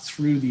up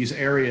through these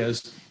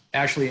areas,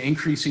 actually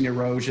increasing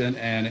erosion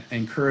and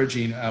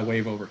encouraging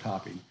wave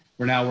overtopping.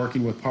 We're now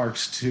working with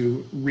parks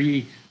to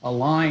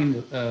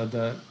realign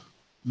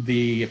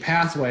the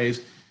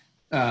pathways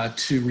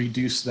to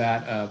reduce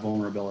that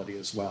vulnerability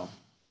as well.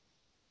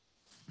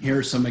 Here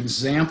are some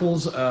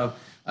examples of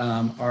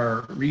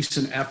our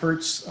recent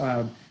efforts.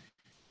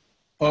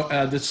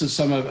 This is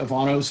some of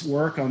Ivano's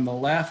work on the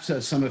left,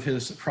 some of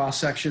his cross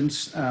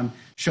sections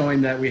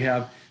showing that we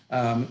have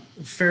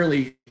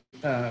fairly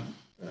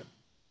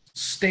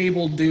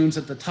stable dunes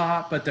at the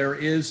top, but there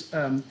is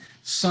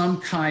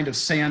some kind of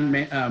sand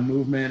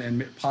movement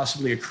and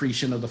possibly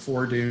accretion of the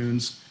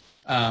foredunes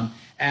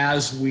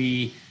as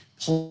we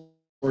pull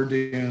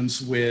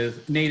dunes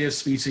with native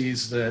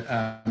species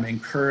that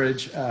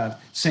encourage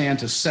sand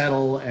to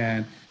settle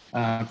and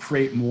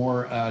create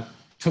more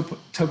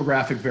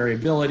topographic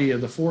variability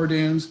of the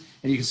foredunes.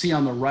 And you can see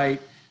on the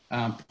right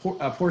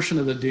a portion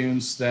of the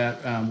dunes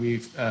that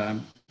we've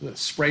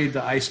sprayed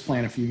the ice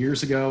plant a few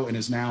years ago and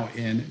is now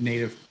in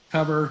native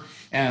cover,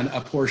 and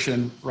a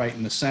portion right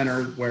in the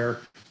center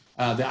where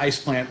the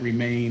ice plant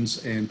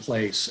remains in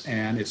place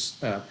and it's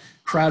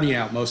crowding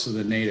out most of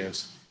the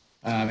natives.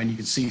 And you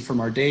can see from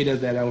our data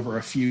that over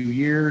a few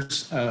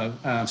years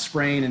of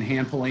spraying and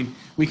hand pulling,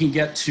 we can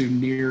get to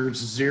near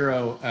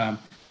zero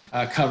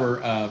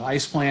cover of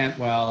ice plant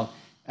while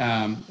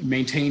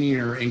maintaining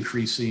or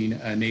increasing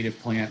native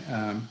plant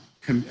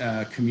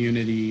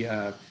community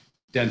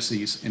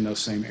densities in those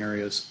same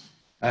areas,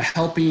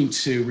 helping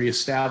to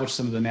reestablish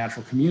some of the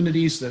natural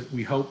communities that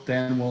we hope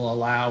then will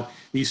allow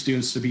these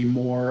dunes to be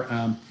more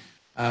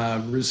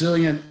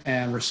resilient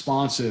and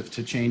responsive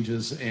to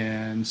changes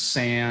in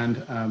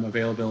sand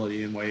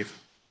availability and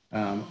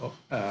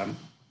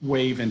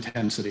wave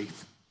intensity.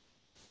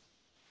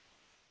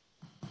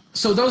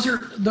 So those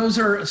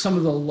are some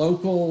of the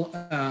local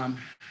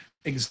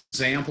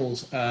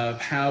examples of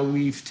how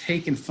we've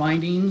taken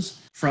findings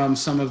from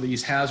some of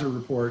these hazard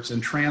reports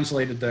and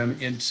translated them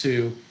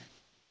into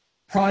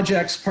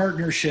projects,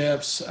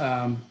 partnerships,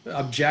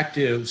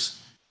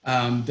 objectives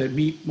that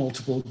meet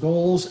multiple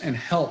goals and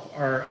help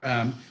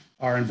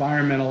our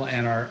environmental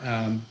and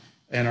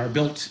our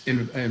built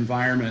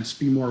environments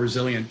be more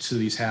resilient to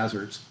these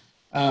hazards.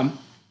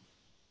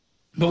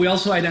 But we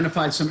also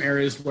identified some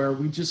areas where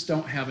we just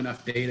don't have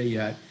enough data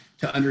yet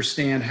to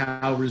understand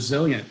how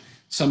resilient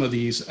some of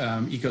these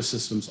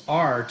ecosystems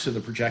are to the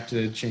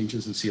projected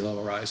changes in sea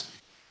level rise.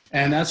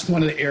 And that's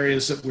one of the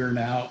areas that we're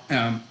now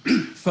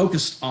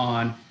focused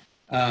on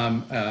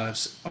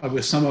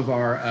with some of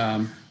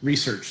our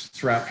research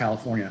throughout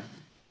California.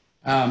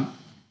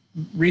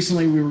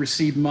 Recently, we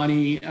received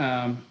money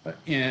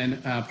in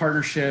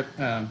partnership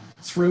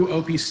through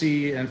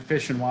OPC and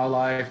Fish and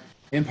Wildlife,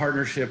 in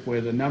partnership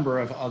with a number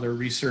of other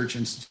research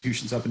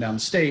institutions up and down the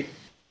state,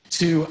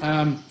 to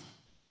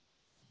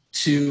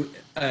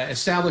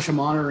establish a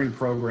monitoring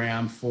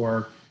program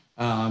for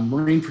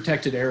marine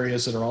protected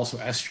areas that are also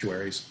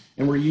estuaries.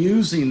 And we're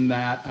using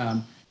that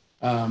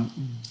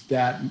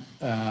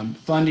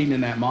funding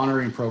in that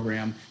monitoring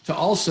program to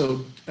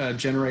also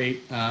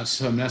generate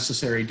some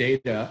necessary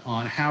data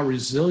on how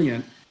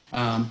resilient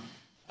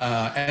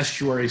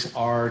estuaries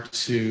are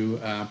to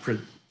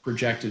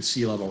projected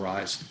sea level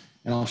rise.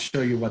 And I'll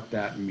show you what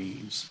that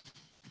means.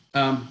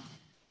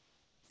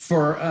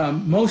 For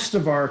most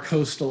of our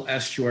coastal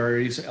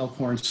estuaries,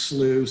 Elkhorn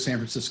Slough, San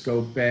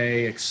Francisco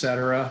Bay, et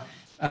cetera,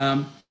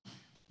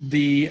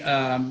 the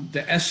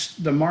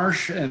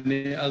marsh and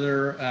the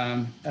other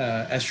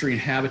estuarine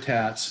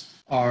habitats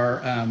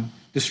are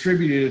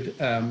distributed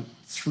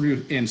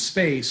through in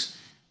space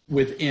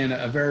within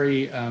a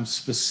very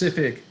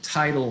specific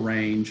tidal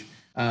range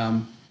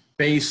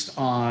based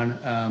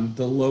on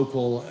the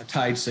local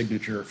tide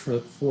signature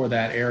for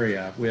that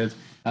area, with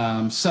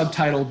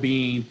subtidal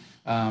being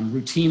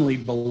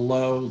routinely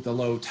below the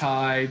low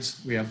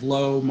tides. We have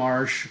low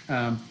marsh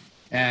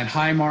and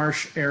high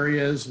marsh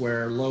areas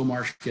where low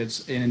marsh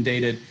gets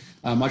inundated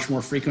much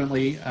more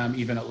frequently,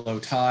 even at low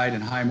tide,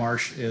 and high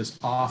marsh is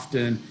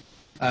often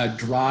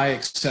dry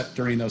except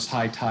during those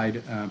high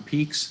tide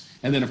peaks.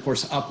 And then of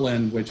course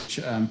upland, which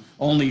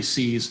only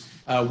sees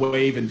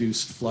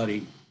wave-induced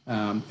flooding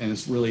and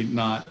is really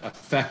not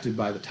affected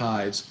by the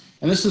tides.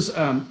 And this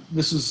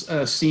is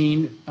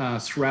seen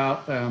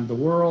throughout the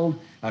world,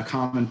 a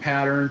common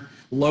pattern.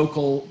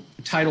 Local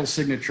tidal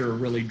signature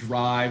really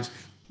drives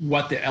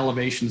what the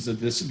elevations of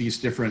these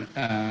different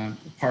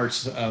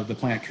parts of the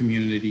plant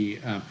community,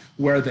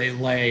 where they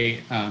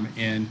lay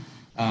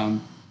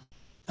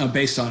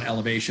based on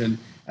elevation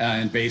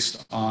and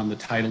based on the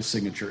tidal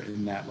signature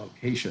in that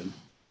location.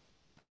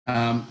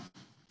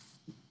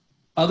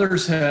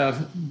 Others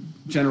have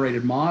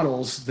generated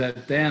models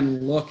that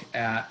then look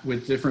at,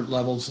 with different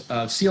levels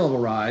of sea level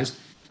rise,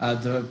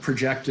 the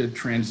projected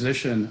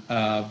transition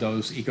of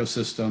those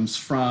ecosystems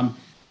from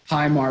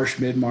high marsh,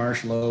 mid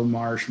marsh, low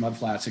marsh,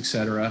 mudflats, et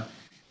cetera,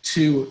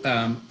 to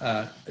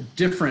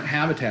different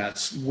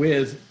habitats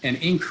with an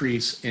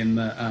increase in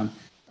that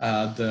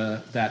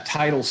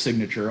tidal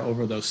signature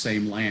over those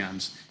same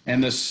lands.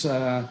 And this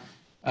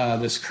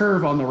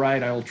curve on the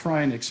right, I will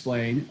try and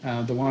explain.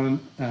 The one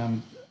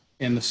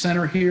in the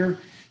center here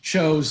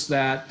shows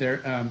that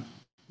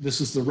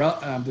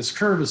this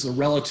curve is the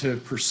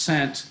relative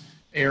percent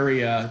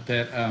area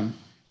that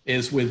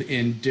is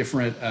within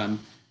different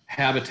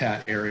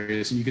habitat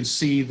areas. And you can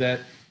see that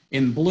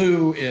in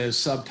blue is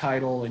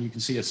subtidal, and you can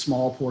see a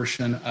small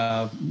portion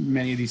of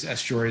many of these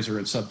estuaries are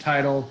in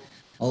subtidal.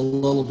 A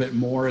little bit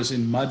more is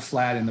in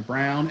mudflat in the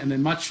brown, and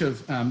then much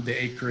of the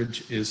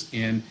acreage is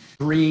in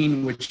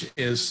green, which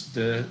is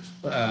the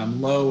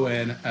low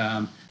and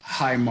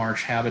high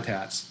marsh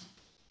habitats.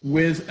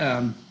 With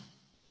an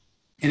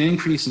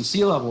increase in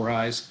sea level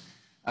rise,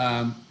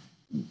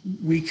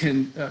 we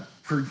can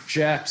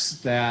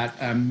project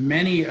that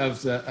many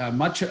of the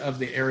much of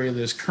the area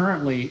that is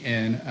currently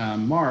in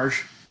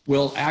marsh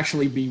will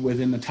actually be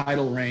within the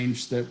tidal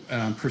range that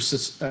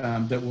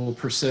will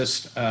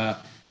persist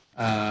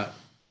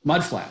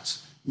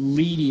mudflats,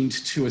 leading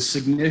to a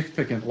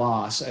significant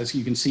loss, as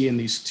you can see in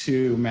these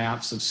two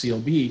maps of Seal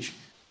Beach,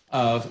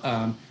 of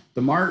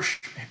the marsh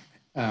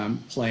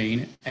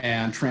plain,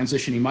 and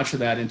transitioning much of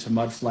that into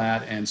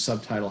mudflat and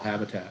subtidal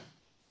habitat.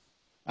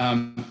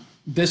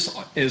 This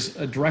is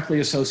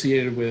directly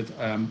associated with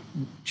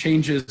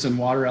changes in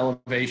water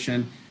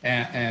elevation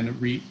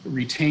and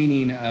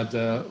retaining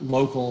the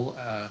local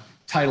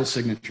tidal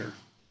signature.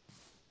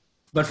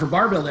 But for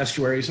barbell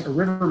estuaries or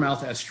river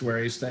mouth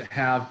estuaries that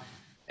have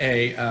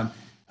a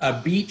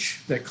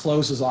beach that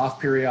closes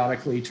off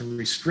periodically to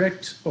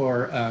restrict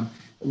or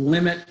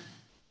limit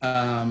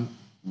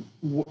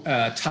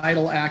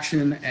tidal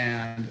action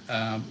and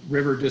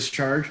river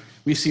discharge,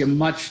 we see a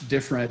much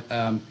different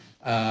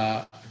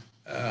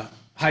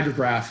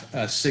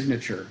hydrograph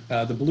signature.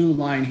 The blue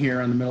line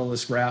here in the middle of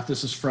this graph,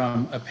 this is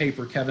from a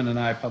paper Kevin and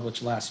I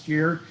published last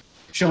year,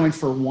 showing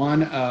for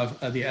one of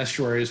the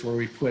estuaries where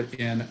we put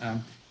in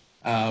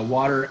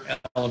water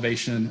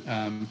elevation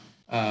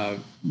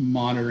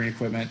monitoring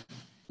equipment.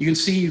 You can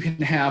see you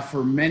can have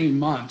for many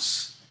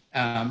months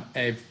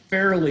a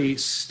fairly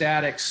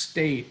static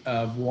state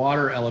of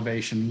water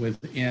elevation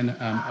within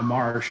a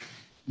marsh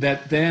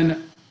that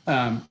then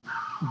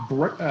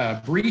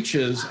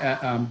breaches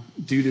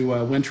due to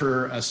a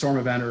winter storm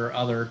event or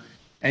other,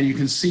 and you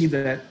can see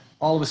that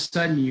all of a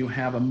sudden you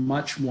have a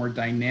much more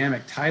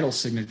dynamic tidal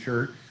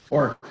signature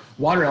or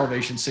water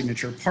elevation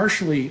signature,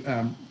 partially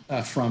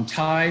from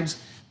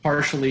tides,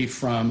 partially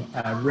from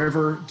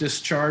river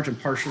discharge and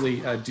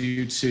partially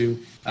due to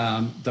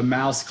the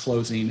mouth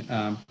closing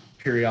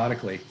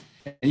periodically.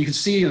 And you can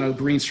see,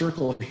 green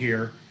circle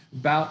here,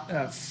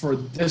 about for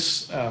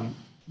this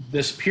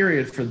this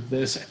period for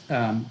this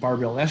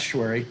Barbell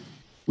estuary,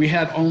 we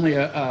had only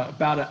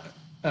about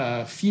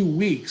a few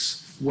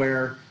weeks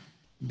where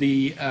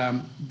the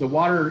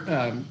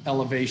water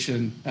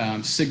elevation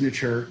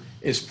signature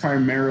is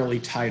primarily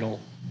tidal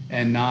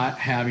and not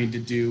having to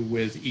do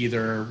with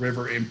either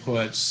river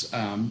inputs,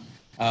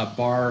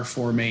 bar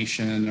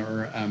formation,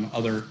 or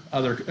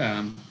other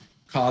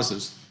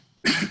causes.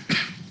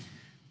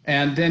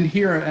 And then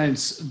here in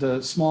the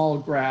small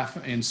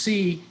graph in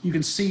C, you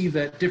can see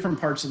that different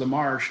parts of the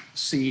marsh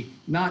see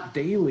not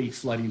daily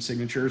flooding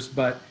signatures,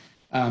 but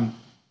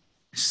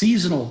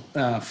seasonal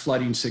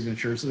flooding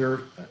signatures that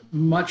are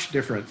much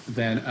different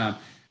than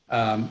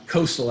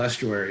coastal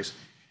estuaries.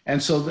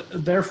 And so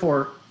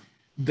therefore,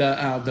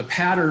 the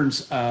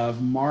patterns of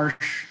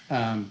marsh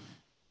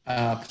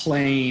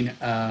plain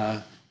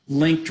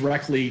linked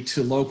directly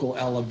to local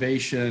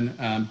elevation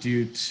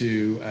due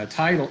to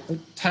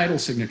tidal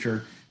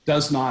signature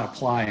does not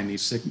apply in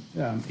these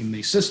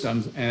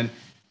systems, and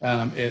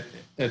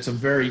it's a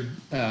very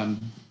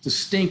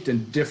distinct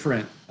and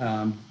different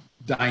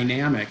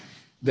dynamic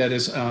that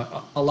is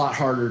a lot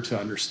harder to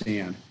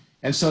understand.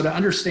 And so to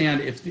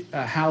understand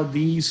how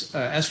these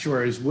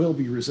estuaries will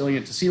be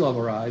resilient to sea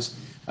level rise,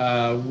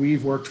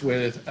 we've worked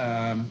with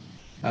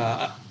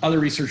other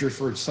researchers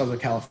for Southern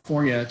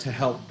California to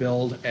help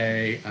build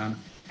a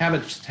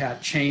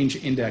habitat change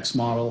index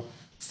model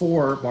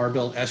for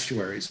barbelled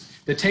estuaries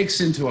that takes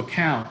into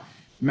account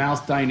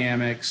mouth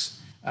dynamics,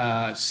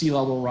 sea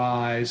level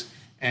rise,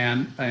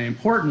 and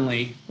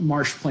importantly,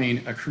 marsh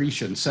plain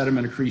accretion,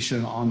 sediment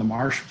accretion on the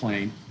marsh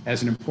plain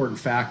as an important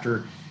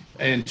factor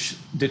in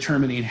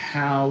determining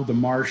how the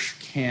marsh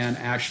can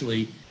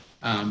actually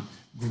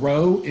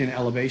grow in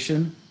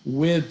elevation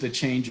with the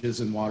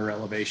changes in water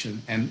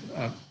elevation and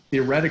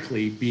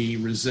theoretically be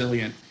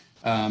resilient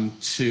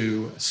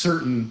to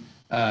certain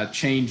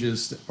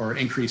changes or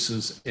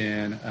increases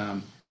in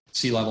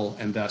sea level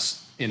and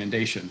thus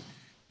inundation.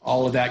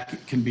 All of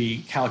that can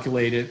be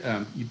calculated.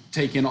 You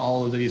take in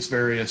all of these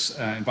various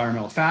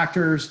environmental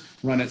factors,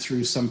 run it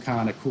through some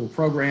kind of cool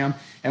program,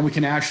 and we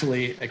can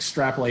actually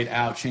extrapolate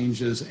out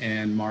changes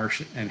in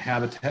marsh and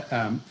habitat,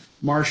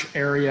 marsh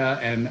area,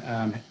 and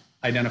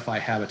identify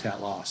habitat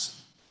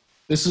loss.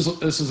 This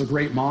is a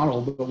great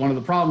model, but one of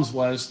the problems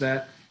was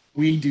that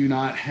we do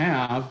not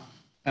have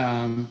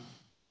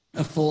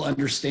a full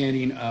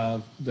understanding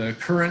of the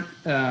current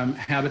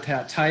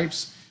habitat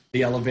types,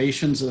 the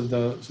elevations of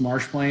those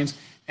marsh plains,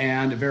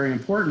 and very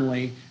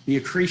importantly, the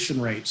accretion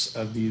rates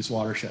of these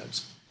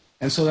watersheds.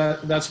 And so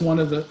that's one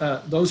of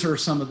the, those are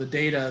some of the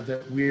data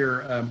that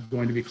we're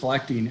going to be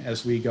collecting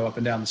as we go up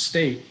and down the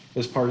state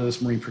as part of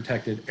this marine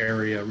protected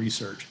area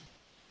research.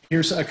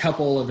 Here's a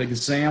couple of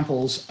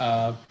examples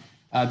of,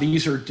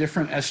 these are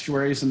different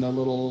estuaries in the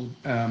little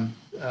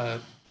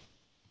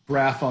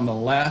graph on the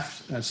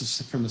left. This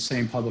is from the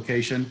same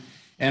publication.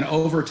 And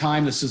over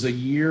time, this is a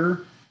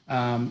year,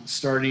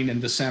 starting in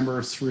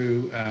December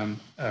through,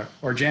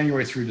 or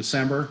January through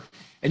December.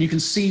 And you can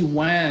see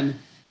when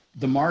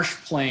the marsh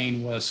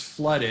plain was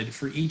flooded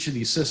for each of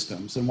these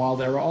systems. And while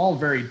they're all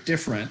very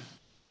different,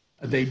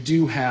 they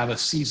do have a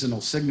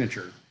seasonal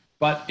signature.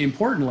 But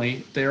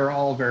importantly, they're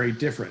all very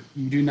different.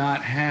 You do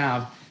not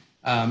have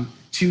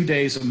 2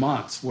 days a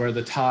month where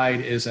the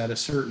tide is at a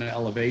certain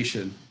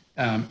elevation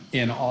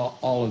in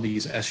all of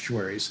these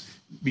estuaries.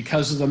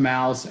 Because of the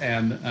mouth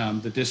and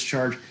the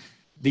discharge,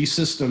 these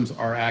systems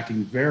are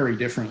acting very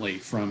differently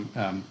from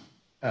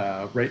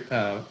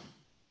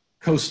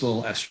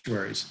coastal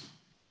estuaries.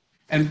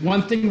 And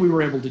one thing we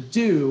were able to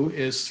do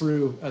is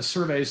through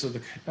surveys of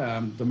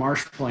the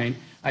marsh plain,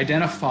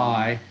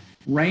 identify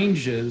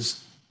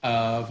ranges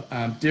of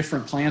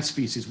different plant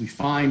species we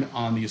find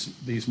on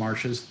these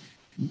marshes,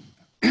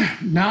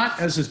 not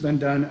as has been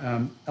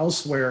done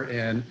elsewhere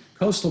in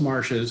coastal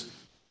marshes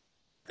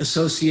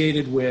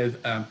associated with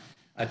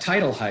a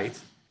tidal height,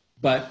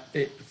 but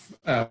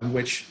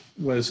which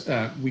was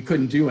we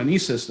couldn't do in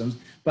these systems,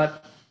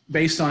 but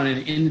based on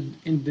an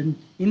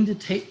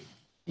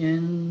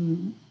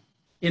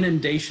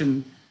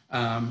inundation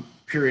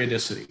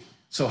periodicity.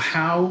 So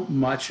how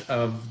much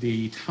of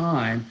the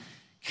time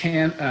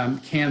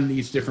can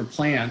these different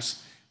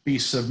plants be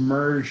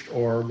submerged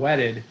or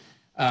wetted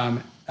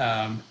and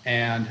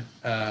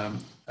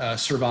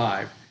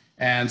survive?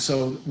 And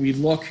so we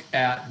look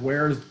at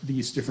where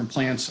these different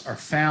plants are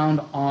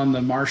found on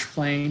the marsh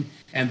plain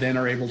and then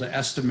are able to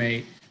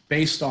estimate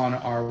based on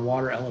our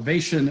water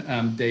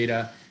elevation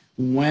data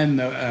when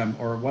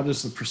or what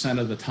is the percent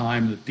of the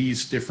time that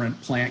these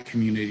different plant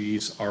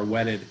communities are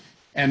wetted,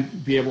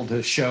 and be able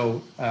to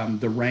show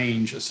the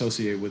range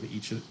associated with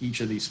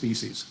each of these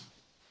species.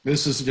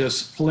 This is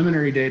just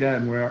preliminary data,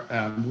 and we're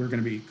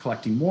going to be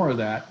collecting more of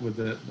that with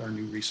our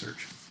new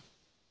research.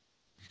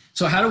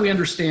 So how do we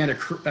understand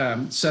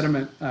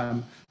sediment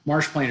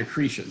marsh plain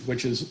accretion,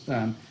 which is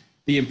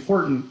the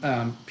important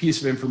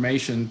piece of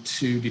information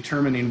to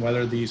determining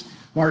whether these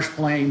marsh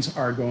plains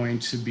are going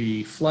to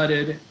be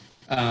flooded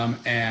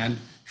and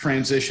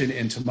transition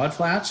into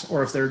mudflats,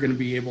 or if they're going to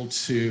be able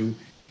to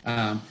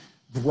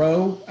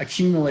grow,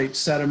 accumulate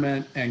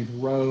sediment, and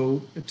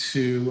grow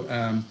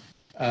to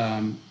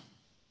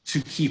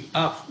keep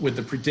up with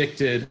the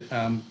predicted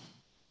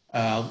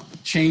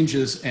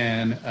changes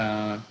in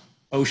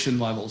ocean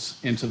levels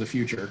into the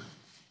future.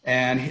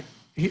 And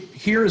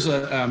here's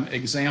an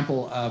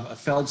example of a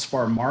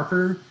feldspar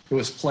marker that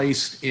was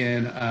placed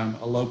in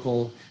a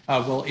local,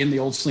 in the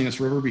old Salinas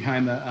River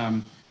behind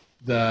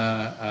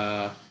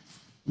the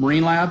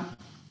Marine Lab,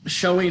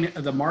 showing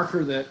the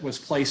marker that was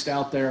placed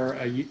out there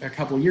a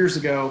couple of years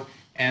ago,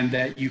 and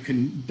that you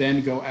can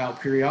then go out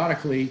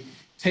periodically,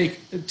 take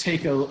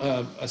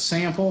a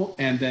sample,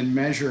 and then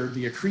measure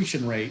the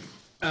accretion rate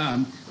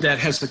that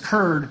has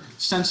occurred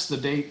since the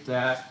date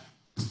that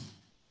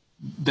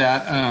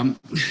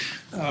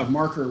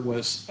marker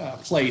was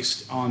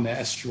placed on the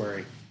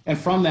estuary. And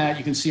from that,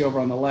 you can see over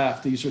on the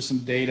left, these are some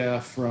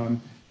data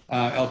from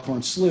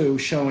Elkhorn Slough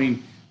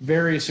showing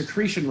various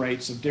accretion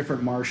rates of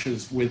different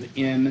marshes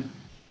within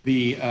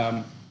the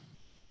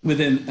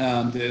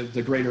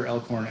greater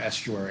Elkhorn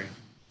estuary.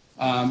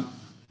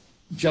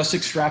 Just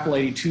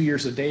extrapolating 2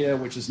 years of data,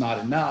 which is not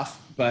enough,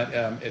 but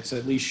it's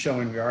at least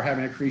showing we are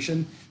having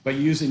accretion. But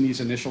using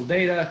these initial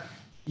data,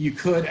 you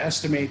could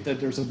estimate that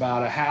there's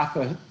about a half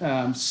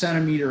a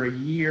centimeter a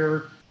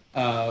year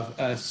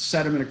of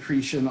sediment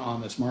accretion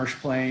on this marsh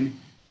plain,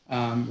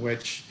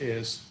 which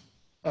is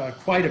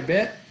quite a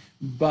bit.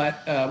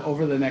 But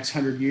over the next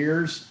 100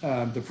 years,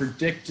 the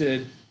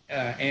predicted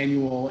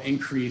annual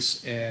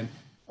increase in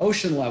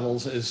ocean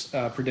levels is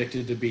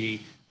predicted to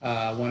be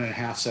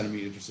 1.5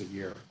 centimeters a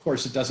year. Of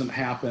course, it doesn't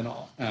happen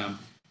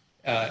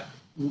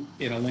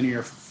in a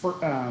linear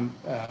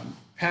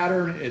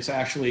pattern. It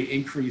actually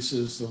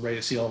increases the rate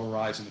of sea level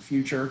rise in the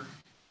future.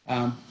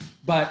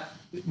 But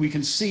we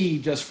can see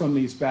just from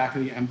these back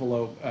of the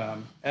envelope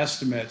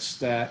estimates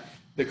that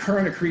the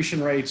current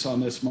accretion rates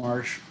on this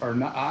marsh are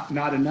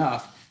not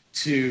enough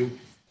to,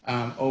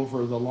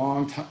 over the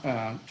long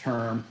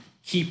term,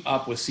 keep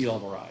up with sea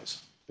level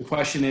rise. The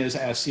question is,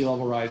 as sea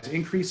level rise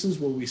increases,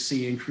 will we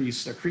see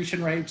increased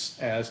accretion rates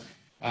as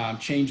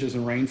changes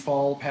in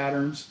rainfall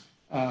patterns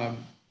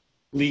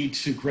lead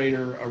to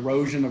greater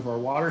erosion of our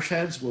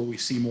watersheds? Will we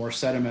see more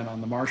sediment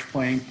on the marsh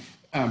plain,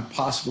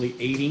 possibly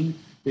aiding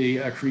the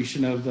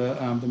accretion of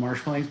the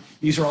marsh plain?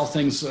 These are all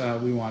things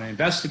we want to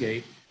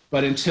investigate,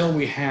 but until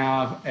we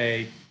have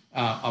a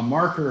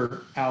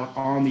marker out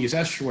on these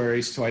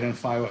estuaries to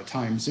identify what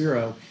time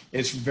zero,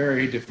 it's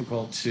very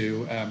difficult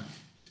to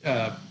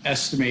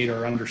estimate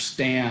or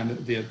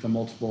understand the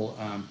multiple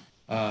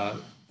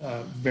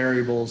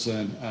variables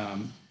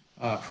and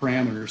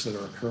parameters that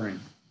are occurring.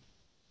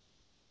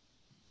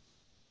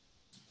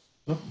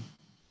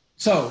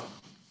 So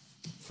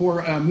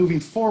for moving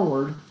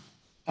forward,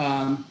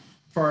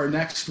 for our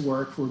next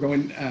work, we're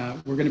going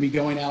to be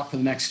going out for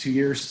the next 2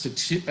 years to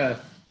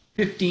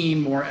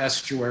 15 more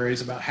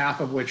estuaries, about half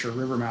of which are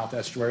river mouth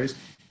estuaries,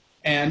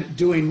 and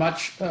doing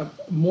much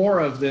more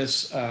of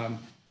this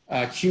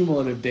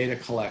cumulative data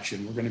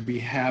collection. We're going to be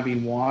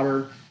having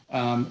water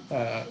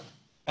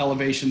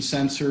elevation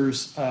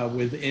sensors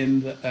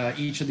within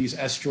each of these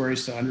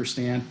estuaries to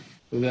understand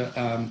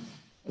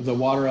the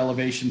water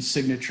elevation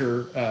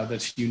signature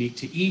that's unique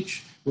to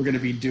each. We're going to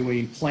be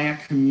doing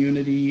plant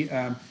community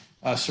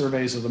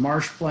surveys of the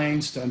marsh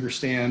plains to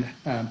understand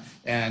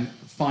and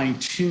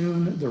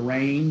fine-tune the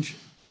range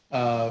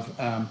of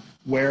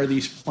where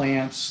these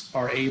plants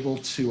are able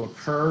to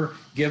occur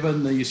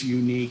given these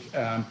unique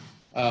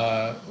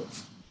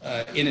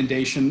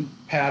inundation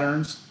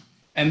patterns.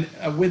 And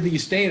with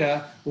these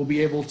data, we'll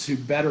be able to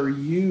better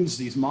use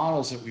these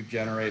models that we've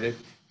generated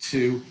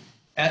to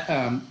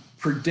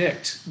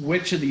predict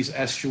which of these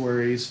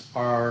estuaries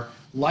are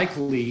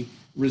likely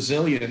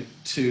resilient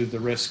to the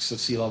risks of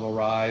sea level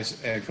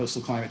rise and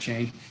coastal climate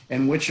change,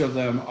 and which of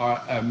them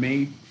are,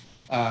 may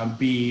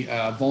be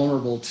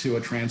vulnerable to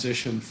a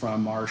transition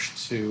from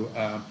marsh to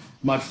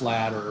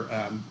mudflat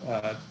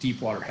or deep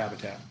water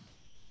habitat.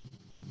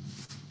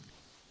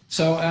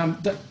 So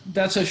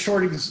that's a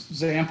short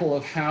example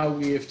of how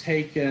we have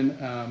taken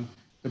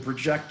the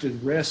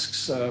projected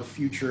risks of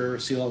future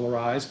sea level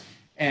rise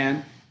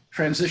and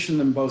transitioned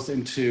them both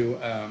into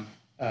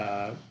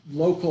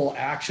local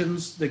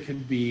actions that can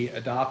be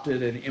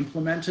adopted and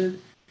implemented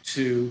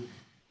to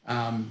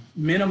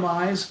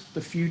minimize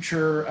the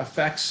future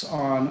effects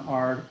on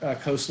our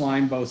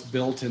coastline, both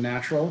built and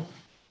natural,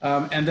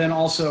 and then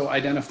also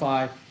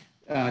identify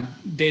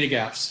data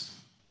gaps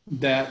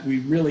that we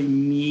really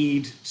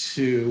need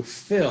to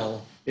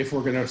fill if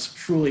we're going to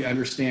truly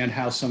understand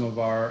how some of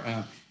our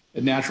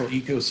natural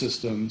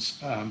ecosystems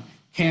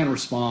can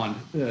respond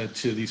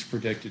to these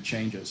predicted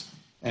changes.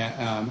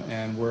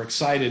 And we're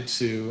excited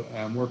to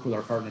work with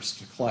our partners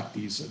to collect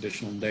these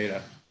additional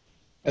data.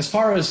 As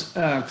far as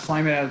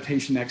climate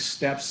adaptation next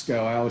steps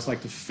go, I always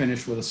like to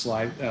finish with a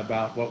slide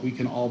about what we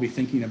can all be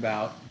thinking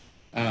about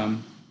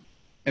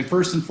And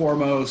first and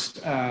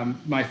foremost,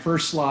 my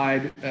first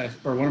slide,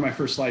 or one of my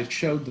first slides,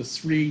 showed the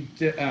three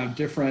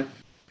different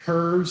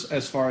curves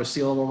as far as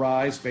sea level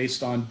rise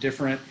based on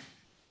different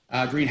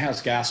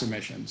greenhouse gas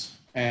emissions.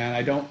 And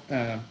I don't,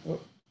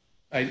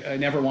 I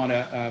never want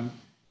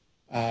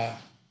to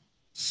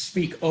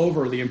speak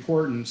over the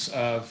importance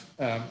of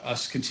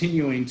us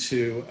continuing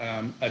to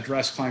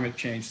address climate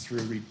change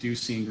through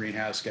reducing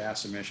greenhouse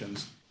gas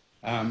emissions.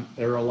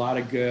 There are a lot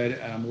of good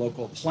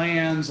local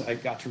plans. I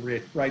got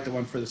to write the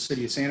one for the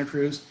city of Santa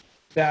Cruz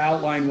that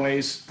outline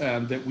ways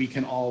that we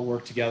can all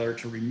work together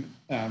to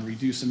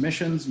reduce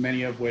emissions,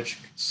 many of which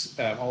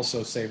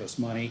also save us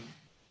money,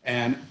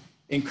 and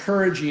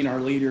encouraging our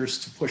leaders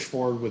to push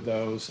forward with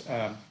those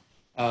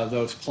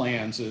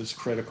plans is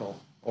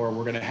critical, or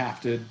we're going to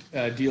have to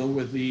deal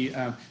with the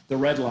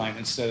red line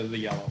instead of the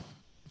yellow.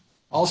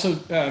 Also,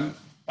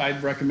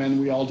 I'd recommend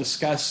we all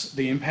discuss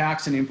the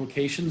impacts and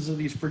implications of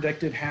these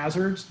predicted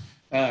hazards,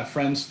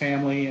 friends,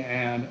 family,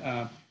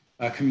 and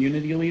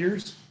community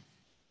leaders,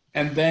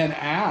 and then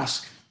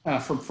ask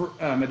for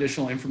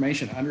additional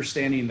information,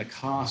 understanding the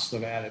cost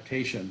of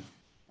adaptation,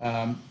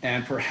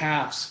 and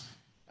perhaps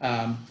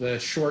the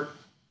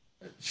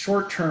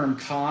short-term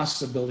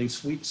costs of building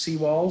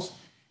seawalls,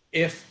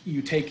 if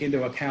you take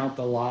into account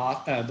the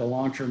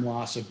long-term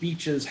loss of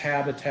beaches,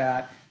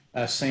 habitat,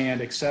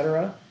 sand, et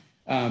cetera,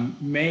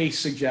 may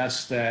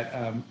suggest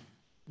that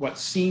what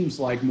seems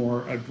like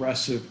more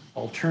aggressive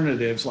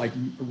alternatives, like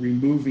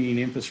removing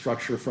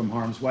infrastructure from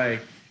harm's way,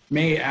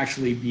 may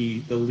actually be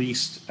the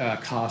least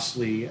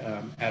costly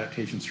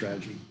adaptation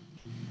strategy.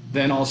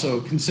 Then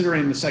also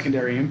considering the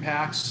secondary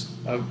impacts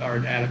of our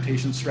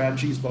adaptation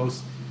strategies,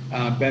 both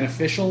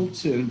beneficial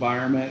to the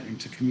environment and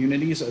to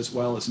communities as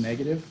well as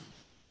negative.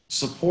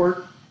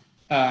 Support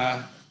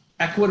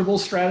equitable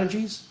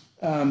strategies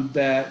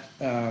that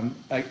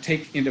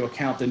take into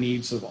account the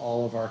needs of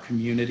all of our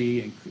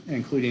community,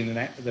 including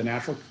the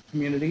natural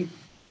community.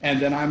 And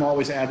then I'm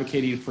always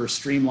advocating for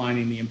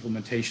streamlining the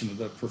implementation of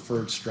the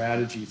preferred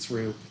strategy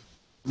through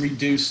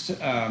reduced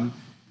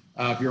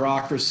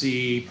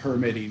bureaucracy,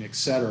 permitting, et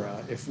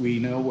cetera. If we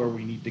know where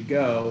we need to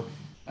go,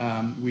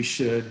 we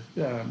should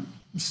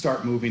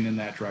start moving in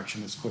that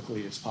direction as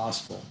quickly as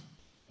possible.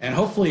 And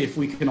hopefully, if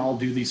we can all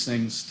do these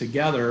things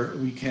together,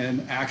 we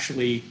can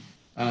actually,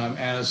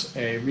 as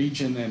a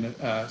region and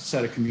a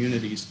set of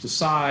communities,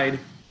 decide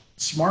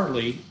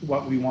smartly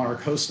what we want our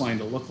coastline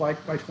to look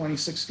like by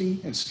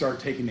 2060 and start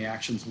taking the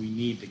actions we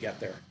need to get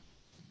there.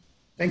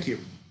 Thank you.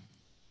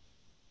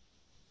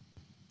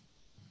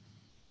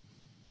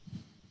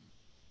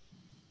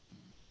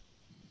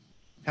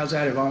 How's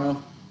that,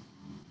 Ivano?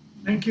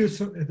 Thank you.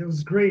 So that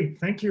was great.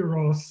 Thank you,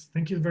 Ross.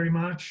 Thank you very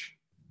much.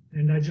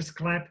 And I just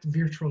clapped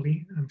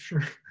virtually. I'm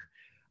sure.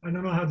 I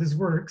don't know how this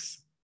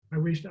works.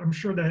 I'm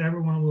sure that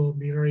everyone will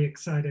be very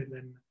excited,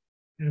 and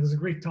it was a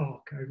great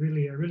talk. I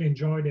really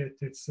enjoyed it.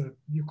 It's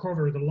you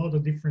covered a lot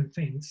of different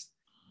things.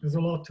 There's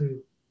a lot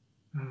to,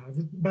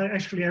 but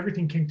actually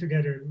everything came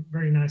together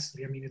very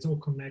nicely. I mean, it's all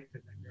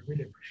connected, and I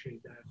really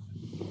appreciate that.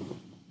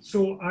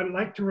 So I'd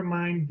like to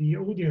remind the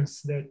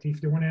audience that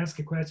if they want to ask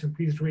a question,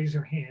 please raise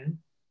your hand.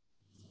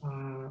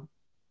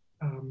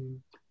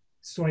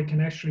 So I can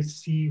actually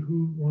see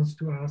who wants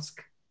to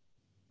ask.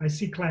 I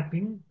see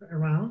clapping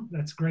around.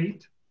 That's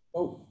great.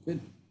 Oh, good.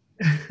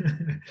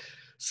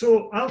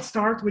 So I'll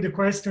start with a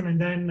question,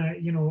 and then,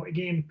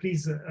 again,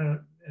 please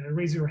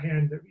raise your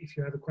hand if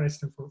you have a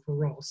question for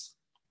Ross.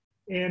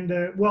 And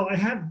well, I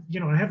have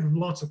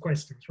lots of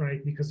questions,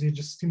 right? Because you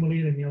just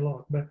stimulated me a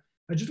lot. But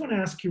I just want to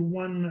ask you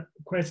one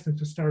question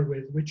to start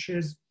with, which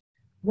is,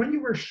 when you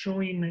were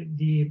showing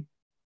the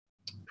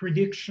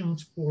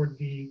predictions for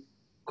the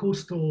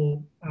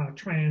coastal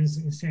trends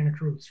in Santa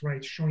Cruz,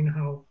 right, showing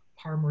how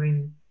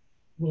Palmering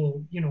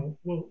will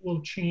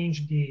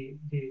change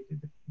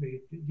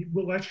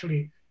will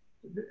actually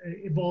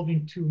evolve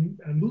into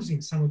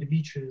losing some of the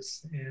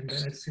beaches and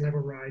as sea level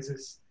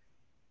rises.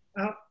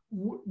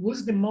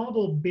 Was the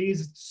model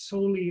based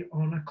solely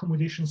on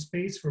accommodation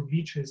space for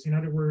beaches? In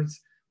other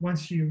words,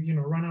 once you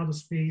run out of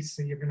space,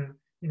 you're gonna,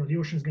 the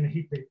ocean's gonna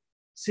hit the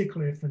sea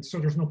cliff, and so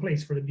there's no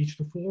place for the beach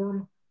to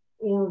form?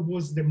 Or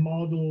was the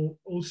model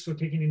also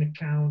taking into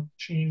account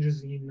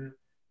changes in,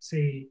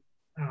 say,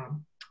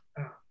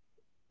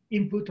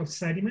 input of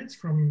sediments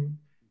from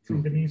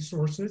the main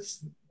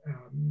sources,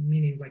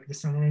 meaning like the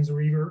San Lorenzo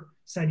River,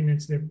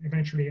 sediments that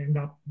eventually end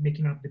up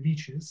making up the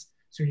beaches.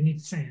 So you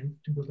need sand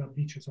to build up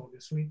beaches,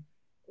 obviously,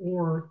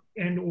 or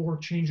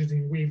changes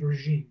in wave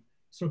regime.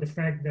 So the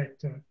fact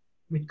that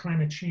with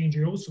climate change,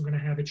 you're also going to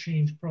have a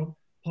change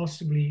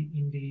possibly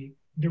in the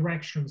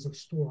directions of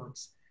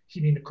storms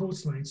hitting the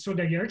coastline, so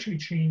that you're actually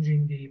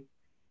changing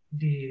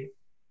the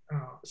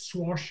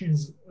swashing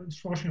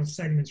of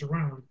sediments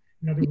around.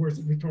 In other words,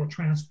 littoral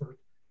transport.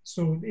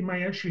 So it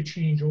might actually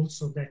change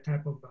also that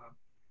type of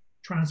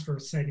transfer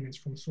of sediments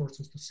from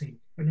sources to sea.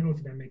 I don't know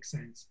if that makes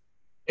sense.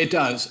 It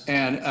does,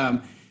 and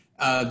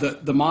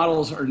the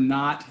models are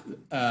not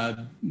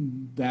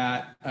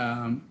that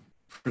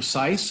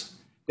precise.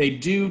 They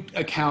do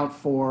account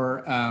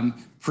for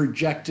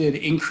projected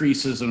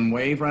increases in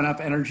wave runoff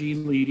energy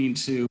leading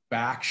to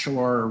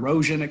backshore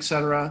erosion, et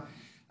cetera.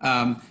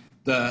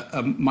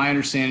 My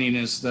understanding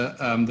is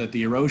that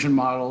the erosion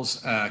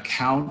models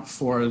account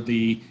for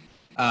the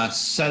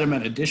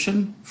sediment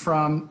addition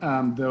from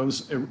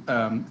those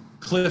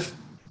cliff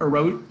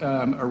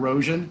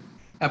erosion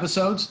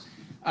episodes.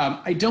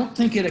 I don't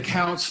think it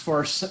accounts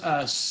for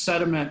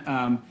sediment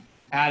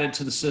added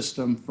to the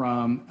system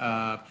from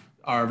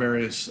our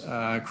various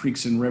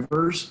creeks and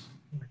rivers.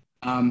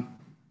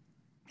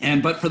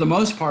 But for the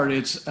most part,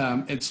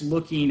 it's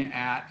looking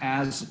at,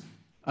 as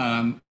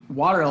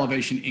water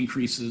elevation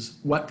increases,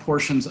 what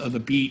portions of the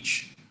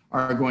beach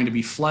are going to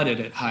be flooded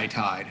at high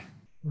tide.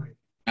 Right.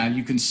 And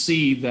you can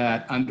see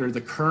that under the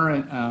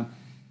current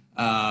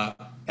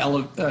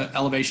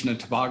elevation and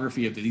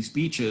topography of these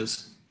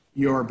beaches,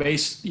 you're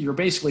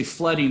basically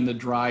flooding the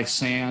dry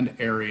sand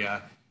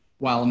area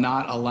while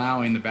not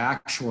allowing the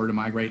backshore to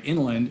migrate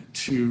inland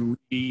to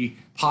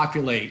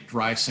repopulate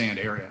dry sand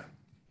area.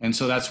 And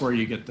so that's where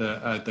you get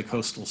the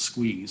coastal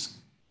squeeze.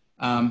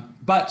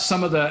 But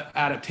some of the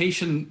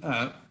adaptation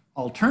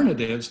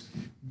alternatives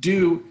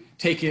do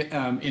take it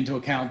into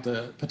account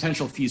the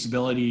potential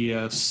feasibility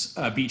of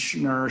beach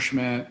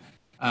nourishment,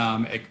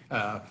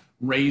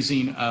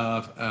 raising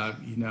of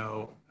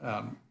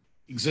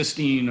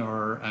existing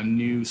or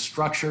new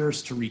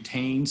structures to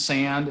retain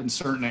sand in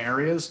certain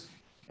areas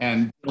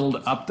and build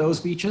up those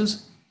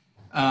beaches.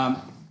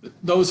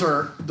 Those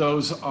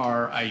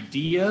are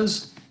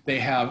ideas. They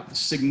have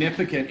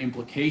significant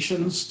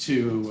implications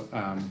to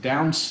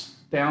down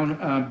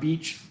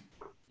beach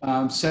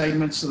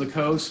segments of the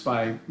coast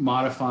by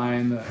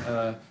modifying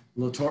the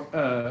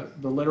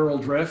littoral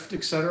drift,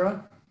 et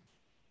cetera.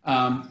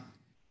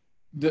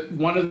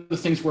 One of the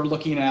things we're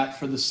looking at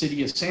for the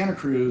city of Santa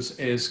Cruz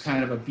is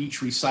kind of a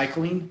beach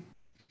recycling,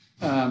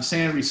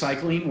 sand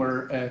recycling,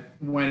 where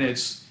when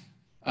it's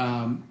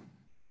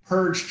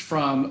purged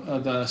from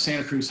the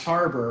Santa Cruz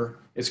harbor,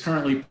 it's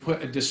currently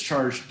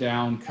discharged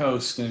down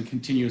coast and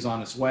continues on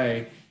its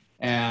way.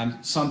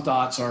 And some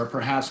thoughts are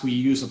perhaps we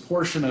use a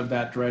portion of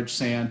that dredged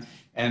sand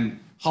and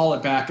haul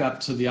it back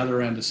up to the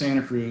other end of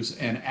Santa Cruz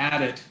and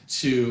add it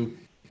to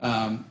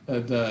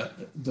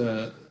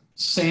the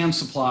sand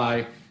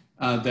supply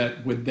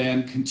that would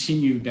then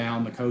continue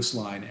down the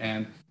coastline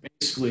and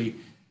basically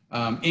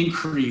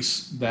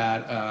increase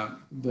that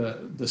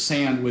the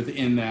sand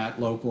within that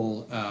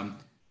local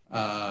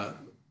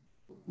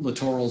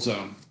littoral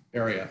zone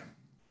area.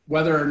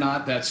 Whether or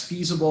not that's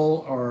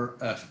feasible or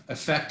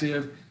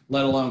effective,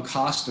 let alone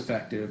cost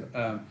effective,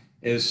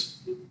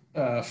 is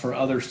for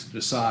others to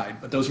decide.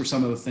 But those are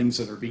some of the things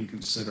that are being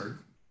considered.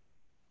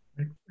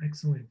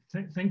 Excellent.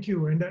 Thank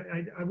you. And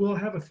I will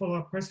have a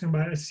follow-up question,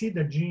 but I see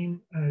that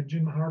Jim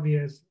Harvey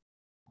has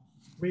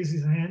raised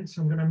his hand,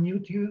 so I'm going to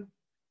mute you.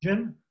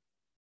 Jim?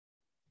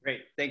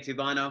 Great. Thanks,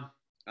 Ivano.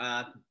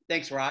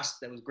 Thanks, Ross.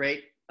 That was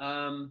great.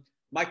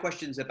 My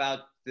question's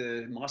about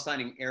the Moss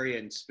Landing area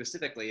and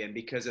specifically, and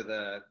because of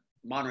the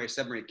Monterey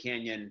Submarine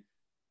Canyon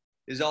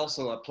is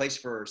also a place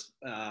for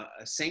a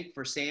sink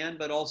for sand,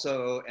 but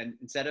also and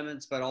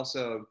sediments, but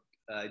also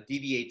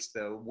deviates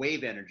the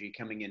wave energy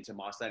coming into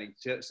Moss Landing.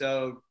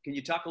 So can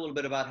you talk a little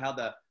bit about how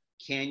the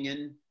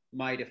canyon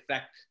might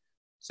affect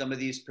some of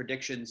these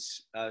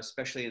predictions,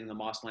 especially in the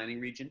Moss Landing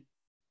region?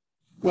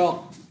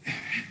 Well,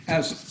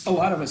 as a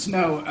lot of us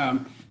know,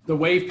 the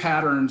wave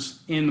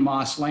patterns in the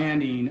Moss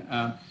Landing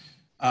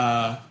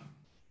are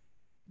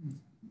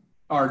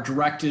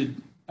directed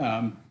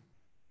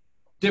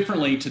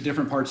differently to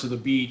different parts of the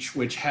beach,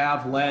 which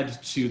have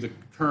led to the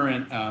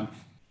current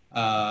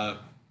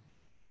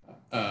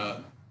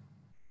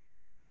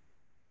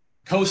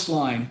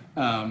coastline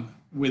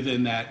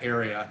within that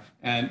area.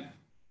 And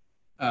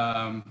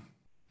how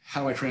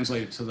do I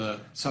translate it to the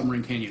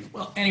submarine canyon?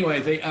 Well, anyway,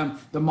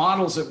 the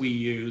models that we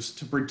use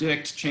to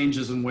predict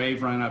changes in wave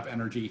runoff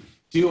energy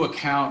do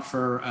account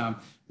for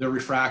the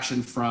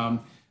refraction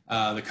from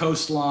the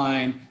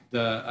coastline,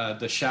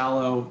 the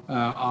shallow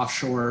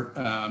offshore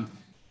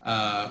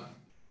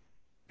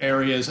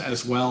areas,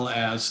 as well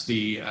as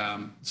the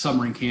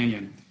submarine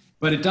canyon.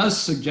 But it does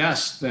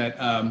suggest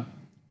that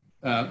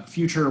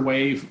future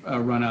wave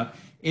runoff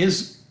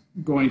is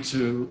going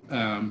to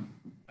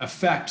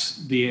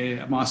affect the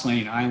Moss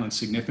Landing Island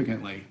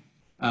significantly,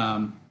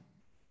 and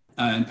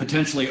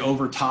potentially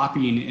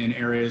overtopping in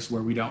areas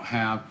where we don't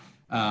have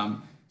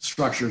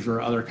structures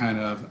or other kind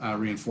of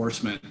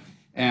reinforcement.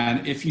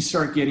 And if you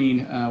start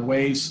getting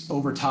waves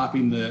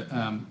overtopping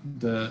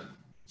the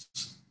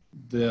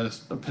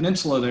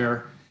peninsula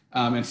there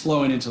and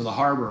flowing into the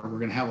harbor, we're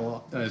going to have,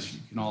 as you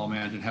can all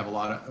imagine, have a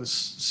lot of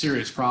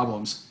serious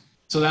problems.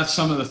 So that's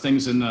some of the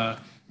things in the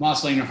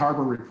Moss Landing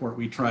Harbor report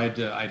we tried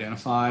to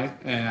identify.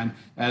 And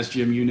as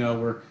Jim, you know,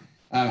 we're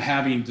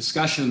having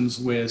discussions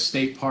with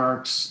state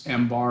parks,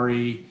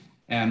 MBARI,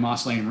 and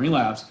Moss Landing Marine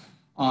Labs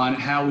on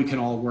how we can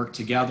all work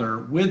together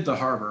with the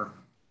harbor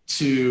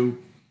to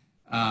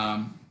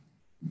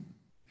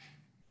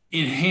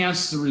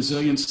enhance the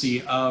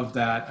resiliency of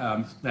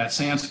that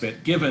sand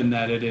spit, given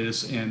that it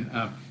is in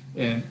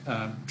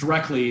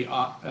directly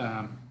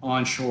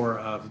onshore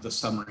of the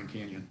submarine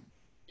canyon.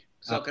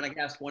 So can I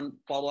ask one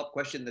follow-up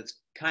question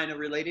that's kind of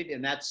related,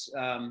 and that's,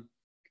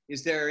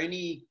 is there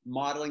any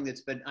modeling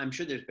that's been, I'm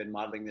sure there's been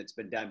modeling that's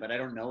been done, but I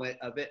don't know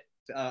of it,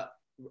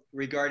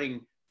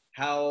 regarding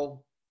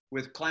how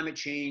with climate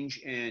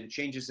change and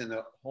changes in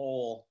the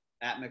whole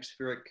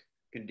atmospheric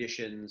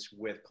conditions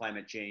with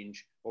climate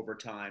change over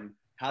time,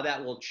 how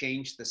that will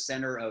change the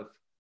center of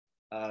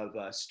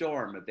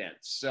storm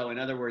events. So in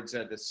other words,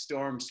 the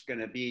storm's going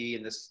to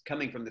be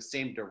coming from the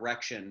same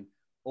direction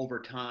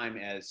over time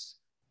as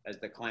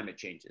the climate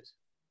changes.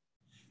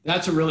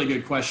 That's a really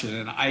good question,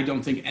 and I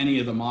don't think any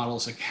of the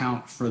models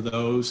account for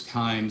those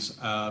kinds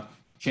of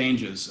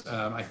changes.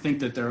 I think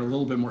that they're a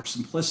little bit more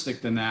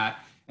simplistic than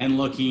that, and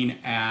looking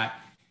at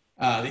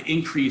the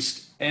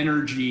increased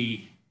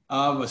energy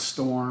of a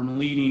storm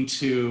leading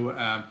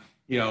to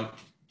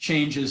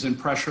changes in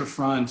pressure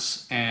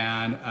fronts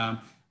and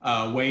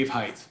wave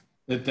height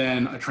that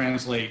then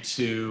translate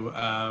to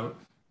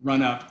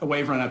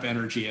wave run-up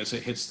energy as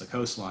it hits the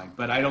coastline.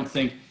 But I don't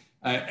think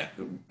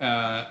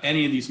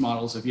any of these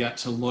models have yet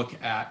to look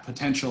at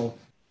potential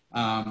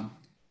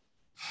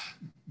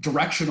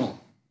directional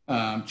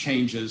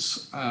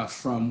changes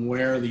from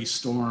where these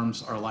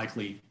storms are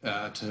likely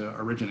to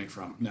originate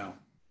from. No.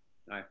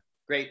 All right.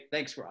 Great.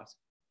 Thanks, Ross.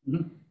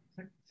 Mm-hmm.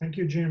 Thank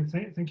you, Jim.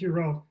 Thank you,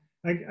 Rob.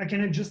 I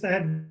can just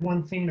add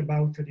one thing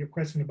about your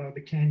question about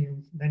the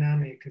canyon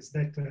dynamic is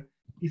that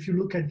if you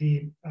look at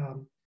the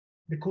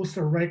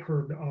coastal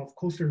record of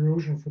coastal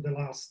erosion for the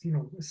last,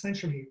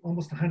 essentially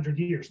almost 100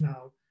 years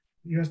now,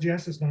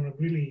 USGS has done a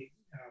really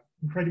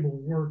incredible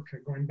work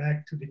going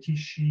back to the T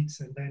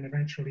sheets and then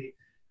eventually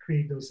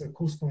create those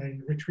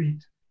coastline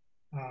retreat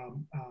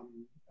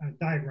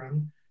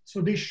diagram.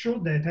 So they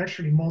showed that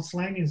actually Moss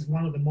Landing is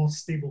one of the most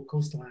stable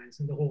coastlines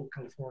in the whole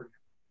California,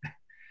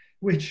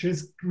 which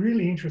is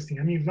really interesting.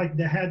 I mean, like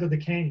the head of the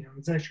canyon,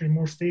 it's actually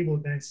more stable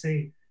than,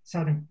 say,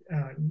 southern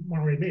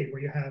Monterey Bay,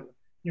 where you have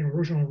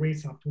erosional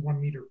rates up to 1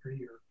 meter per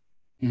year.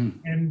 Mm.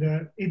 And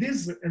it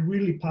is a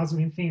really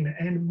positive thing.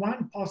 And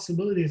one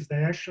possibility is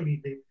that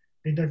actually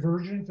the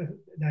divergence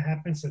that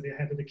happens at the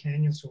head of the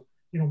canyon. So,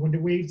 when the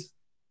waves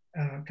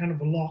kind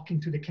of lock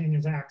into the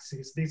canyon's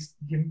axis, it's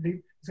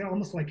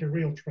almost like a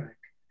rail track.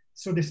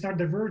 So they start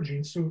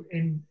diverging. So,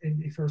 and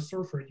if you're a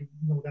surfer, you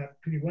know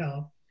that pretty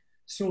well.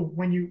 So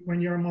when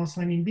you're on Moss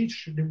Landing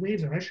Beach, the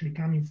waves are actually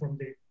coming from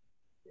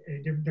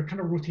they're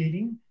kind of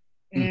rotating.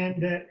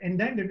 And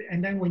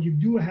then when you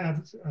do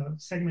have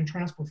sediment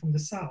transport from the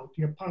south,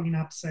 you're piling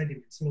up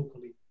sediments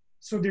locally.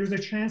 So there's a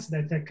chance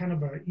that kind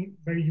of a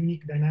very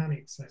unique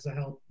dynamics has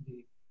helped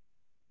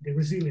the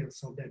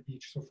resilience of that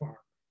beach so far.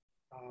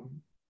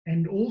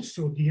 And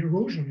also the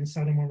erosion in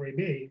southern Monterey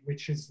Bay,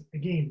 which is,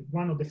 again,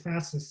 one of the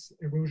fastest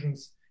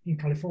erosions in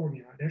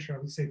California. Actually, I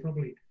would say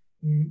probably,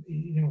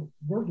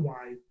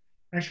 worldwide,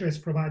 actually has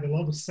provided a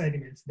lot of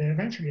sediments that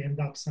eventually end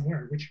up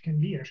somewhere, which can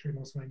be actually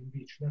Moss Landing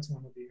Beach. That's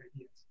one of the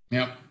ideas.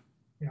 Yep.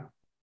 Yeah.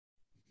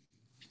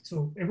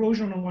 So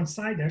erosion on one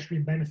side actually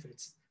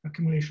benefits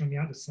accumulation on the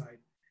other side.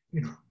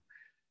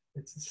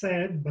 It's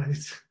sad, but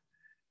it's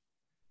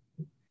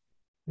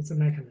a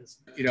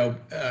mechanism.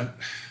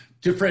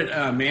 Different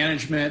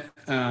management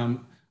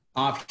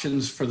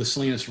options for the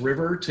Salinas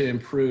River to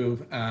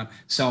improve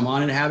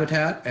salmonid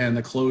habitat and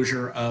the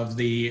closure of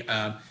the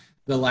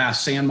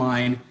last sand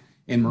mine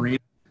in Marina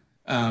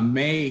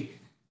may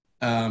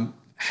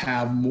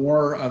have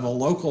more of a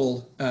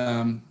local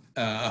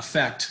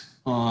effect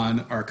on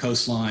our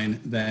coastline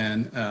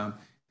than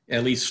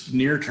at least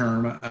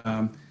near-term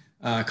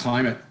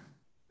climate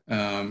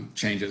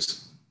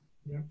changes.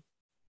 Yeah,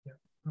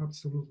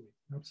 absolutely.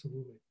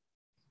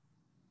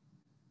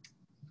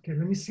 Okay,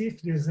 let me see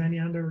if there's any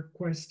other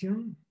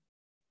question.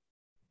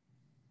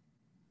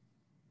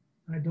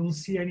 I don't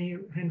see any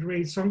hand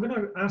raised. So I'm going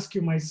to ask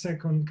you my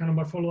second kind of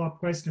a follow-up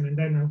question, and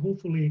then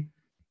hopefully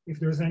if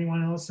there's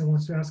anyone else that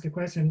wants to ask a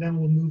question, then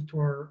we'll move to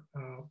our...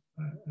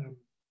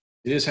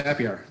 it is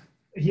happy hour.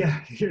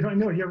 Yeah, I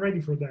know you're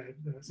ready for that,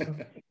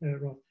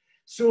 Rob.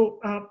 So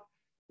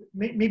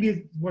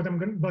maybe what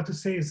I'm about to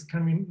say is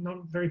kind of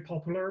not very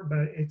popular,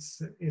 but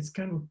it's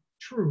kind of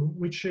true,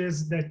 which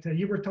is that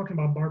you were talking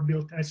about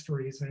barb-built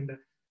estuaries, and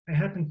I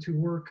happen to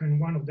work on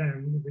one of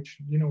them, which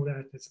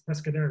that it's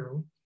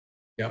Pescadero.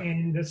 Yep.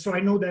 And so I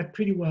know that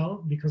pretty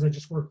well because I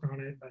just worked on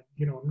it, but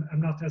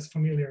I'm not as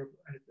familiar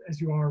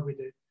as you are with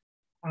the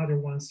other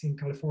ones in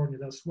California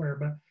elsewhere.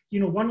 But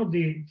one of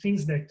the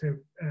things that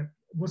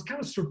was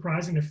kind of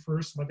surprising at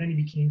first, but then it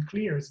became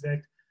clear, is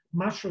that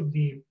much of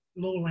the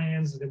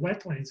lowlands, the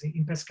wetlands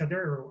in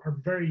Pescadero are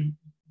very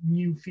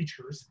new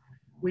features,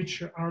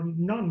 which are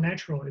not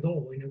natural at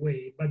all in a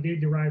way, but they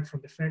derive from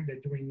the fact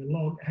that during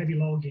the heavy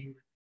logging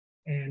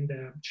and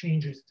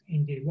changes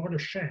in the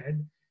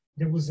watershed,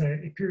 there was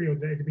a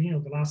period at the beginning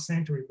of the last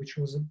century, which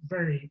was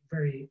very,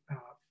 very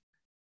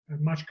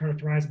much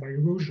characterized by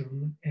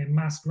erosion and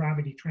mass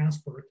gravity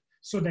transport,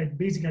 so that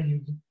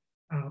basically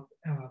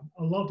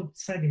a lot of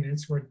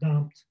sediments were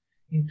dumped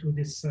into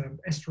this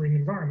estuarine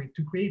environment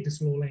to create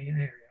these low-lying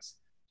areas.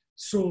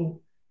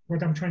 So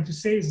what I'm trying to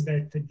say is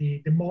that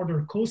the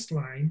modern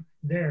coastline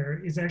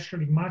there is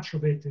actually much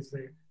of it is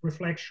a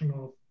reflection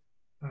of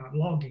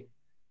logging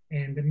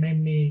and the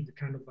man-made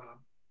kind of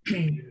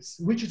changes,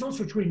 which is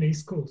also true in the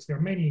East Coast. There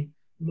are many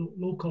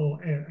local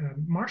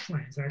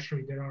marshlands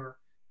actually that are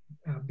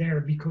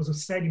there because of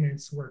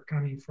sediments were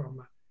coming from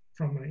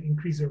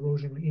increased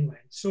erosion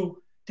inland. So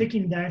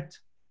taking that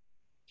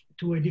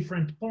to a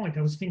different point,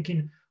 I was thinking,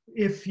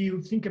 if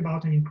you think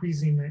about an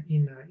increase in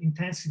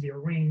intensity of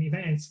rain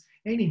events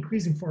and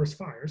increase in forest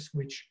fires,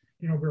 which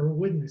we're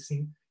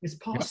witnessing, it's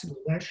possible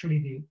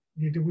actually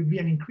there would be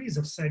an increase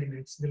of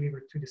sediments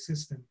delivered to the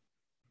system.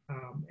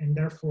 And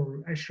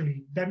therefore,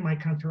 actually, that might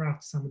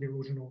counteract some of the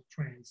erosional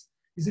trends.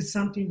 Is it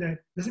something that,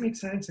 does it make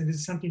sense? And is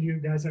it something you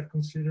guys have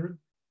considered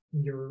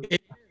in your...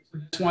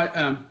 That's why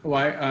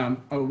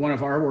one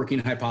of our working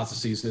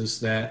hypotheses is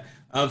that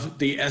of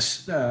the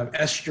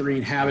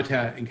estuarine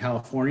habitat in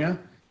California,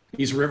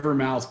 these river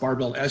mouth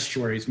barbell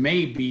estuaries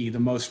may be the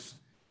most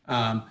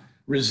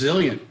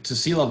resilient to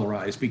sea level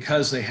rise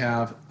because they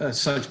have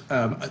such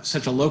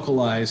a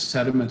localized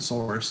sediment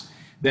source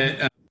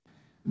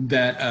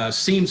that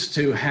seems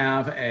to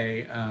have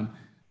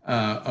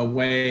a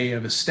way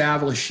of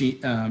establishing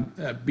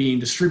being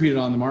distributed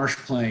on the marsh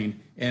plain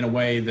in a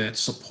way that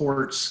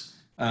supports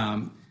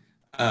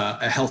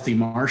a healthy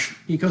marsh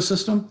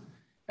ecosystem.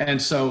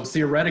 And so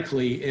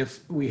theoretically,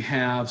 if we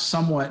have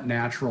somewhat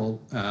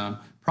natural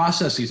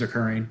processes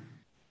occurring,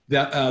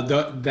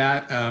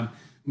 that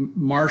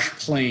marsh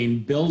plain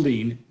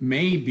building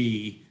may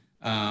be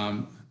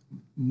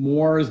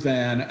more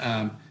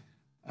than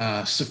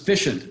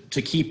sufficient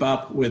to keep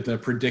up with the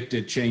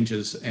predicted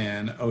changes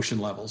in ocean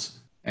levels,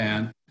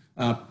 and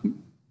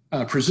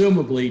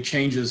presumably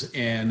changes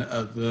in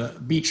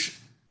the beach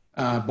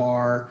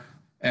bar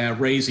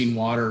raising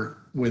water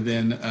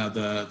within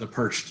the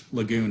perched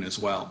lagoon as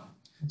well.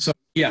 So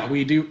yeah,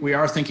 we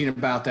are thinking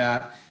about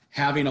that.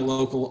 Having a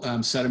local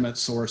sediment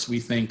source, we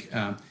think,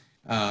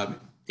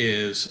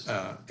 is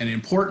an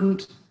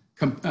important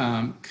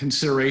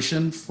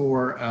consideration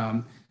for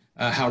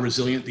how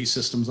resilient these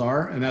systems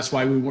are. And that's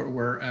why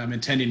we're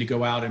intending to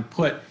go out and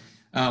put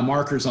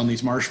markers on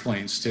these marsh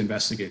plains to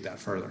investigate that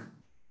further.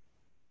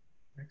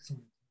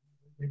 Excellent.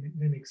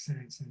 That makes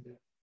sense. And,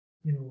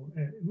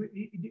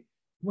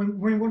 when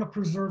we want to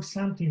preserve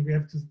something, we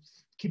have to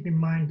keep in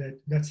mind that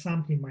that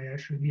something might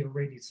actually be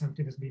already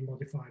something that's being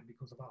modified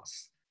because of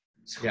us.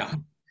 So, yeah.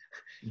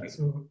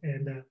 So,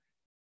 and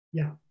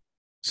yeah.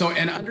 So,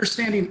 and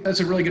understanding,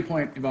 that's a really good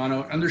point,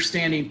 Ivano,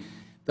 understanding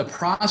the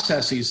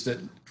processes that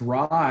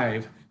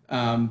drive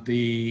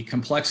the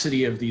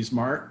complexity of these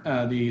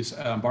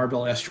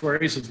barbell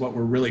estuaries is what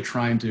we're really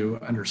trying to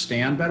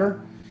understand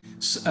better.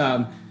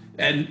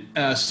 And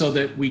so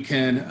that we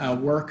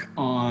can work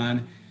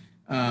on,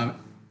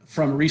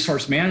 from a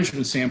resource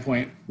management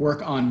standpoint,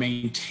 work on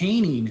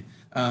maintaining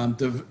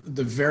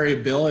the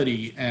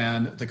variability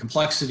and the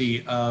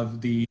complexity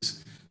of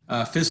these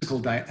physical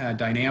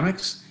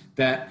dynamics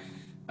that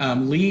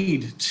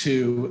lead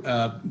to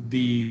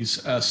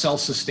these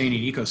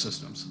self-sustaining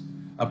ecosystems,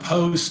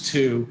 opposed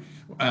to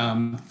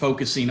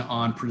focusing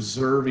on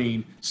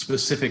preserving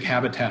specific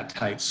habitat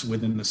types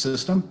within the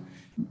system,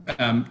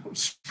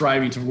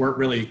 striving to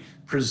really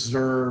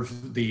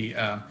preserve the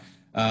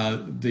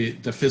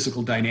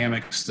physical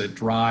dynamics that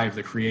drive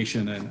the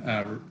creation and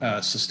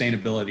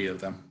sustainability of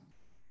them.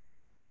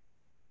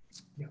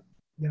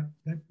 Yeah,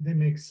 that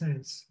makes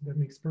sense. That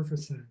makes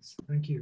perfect sense. Thank you.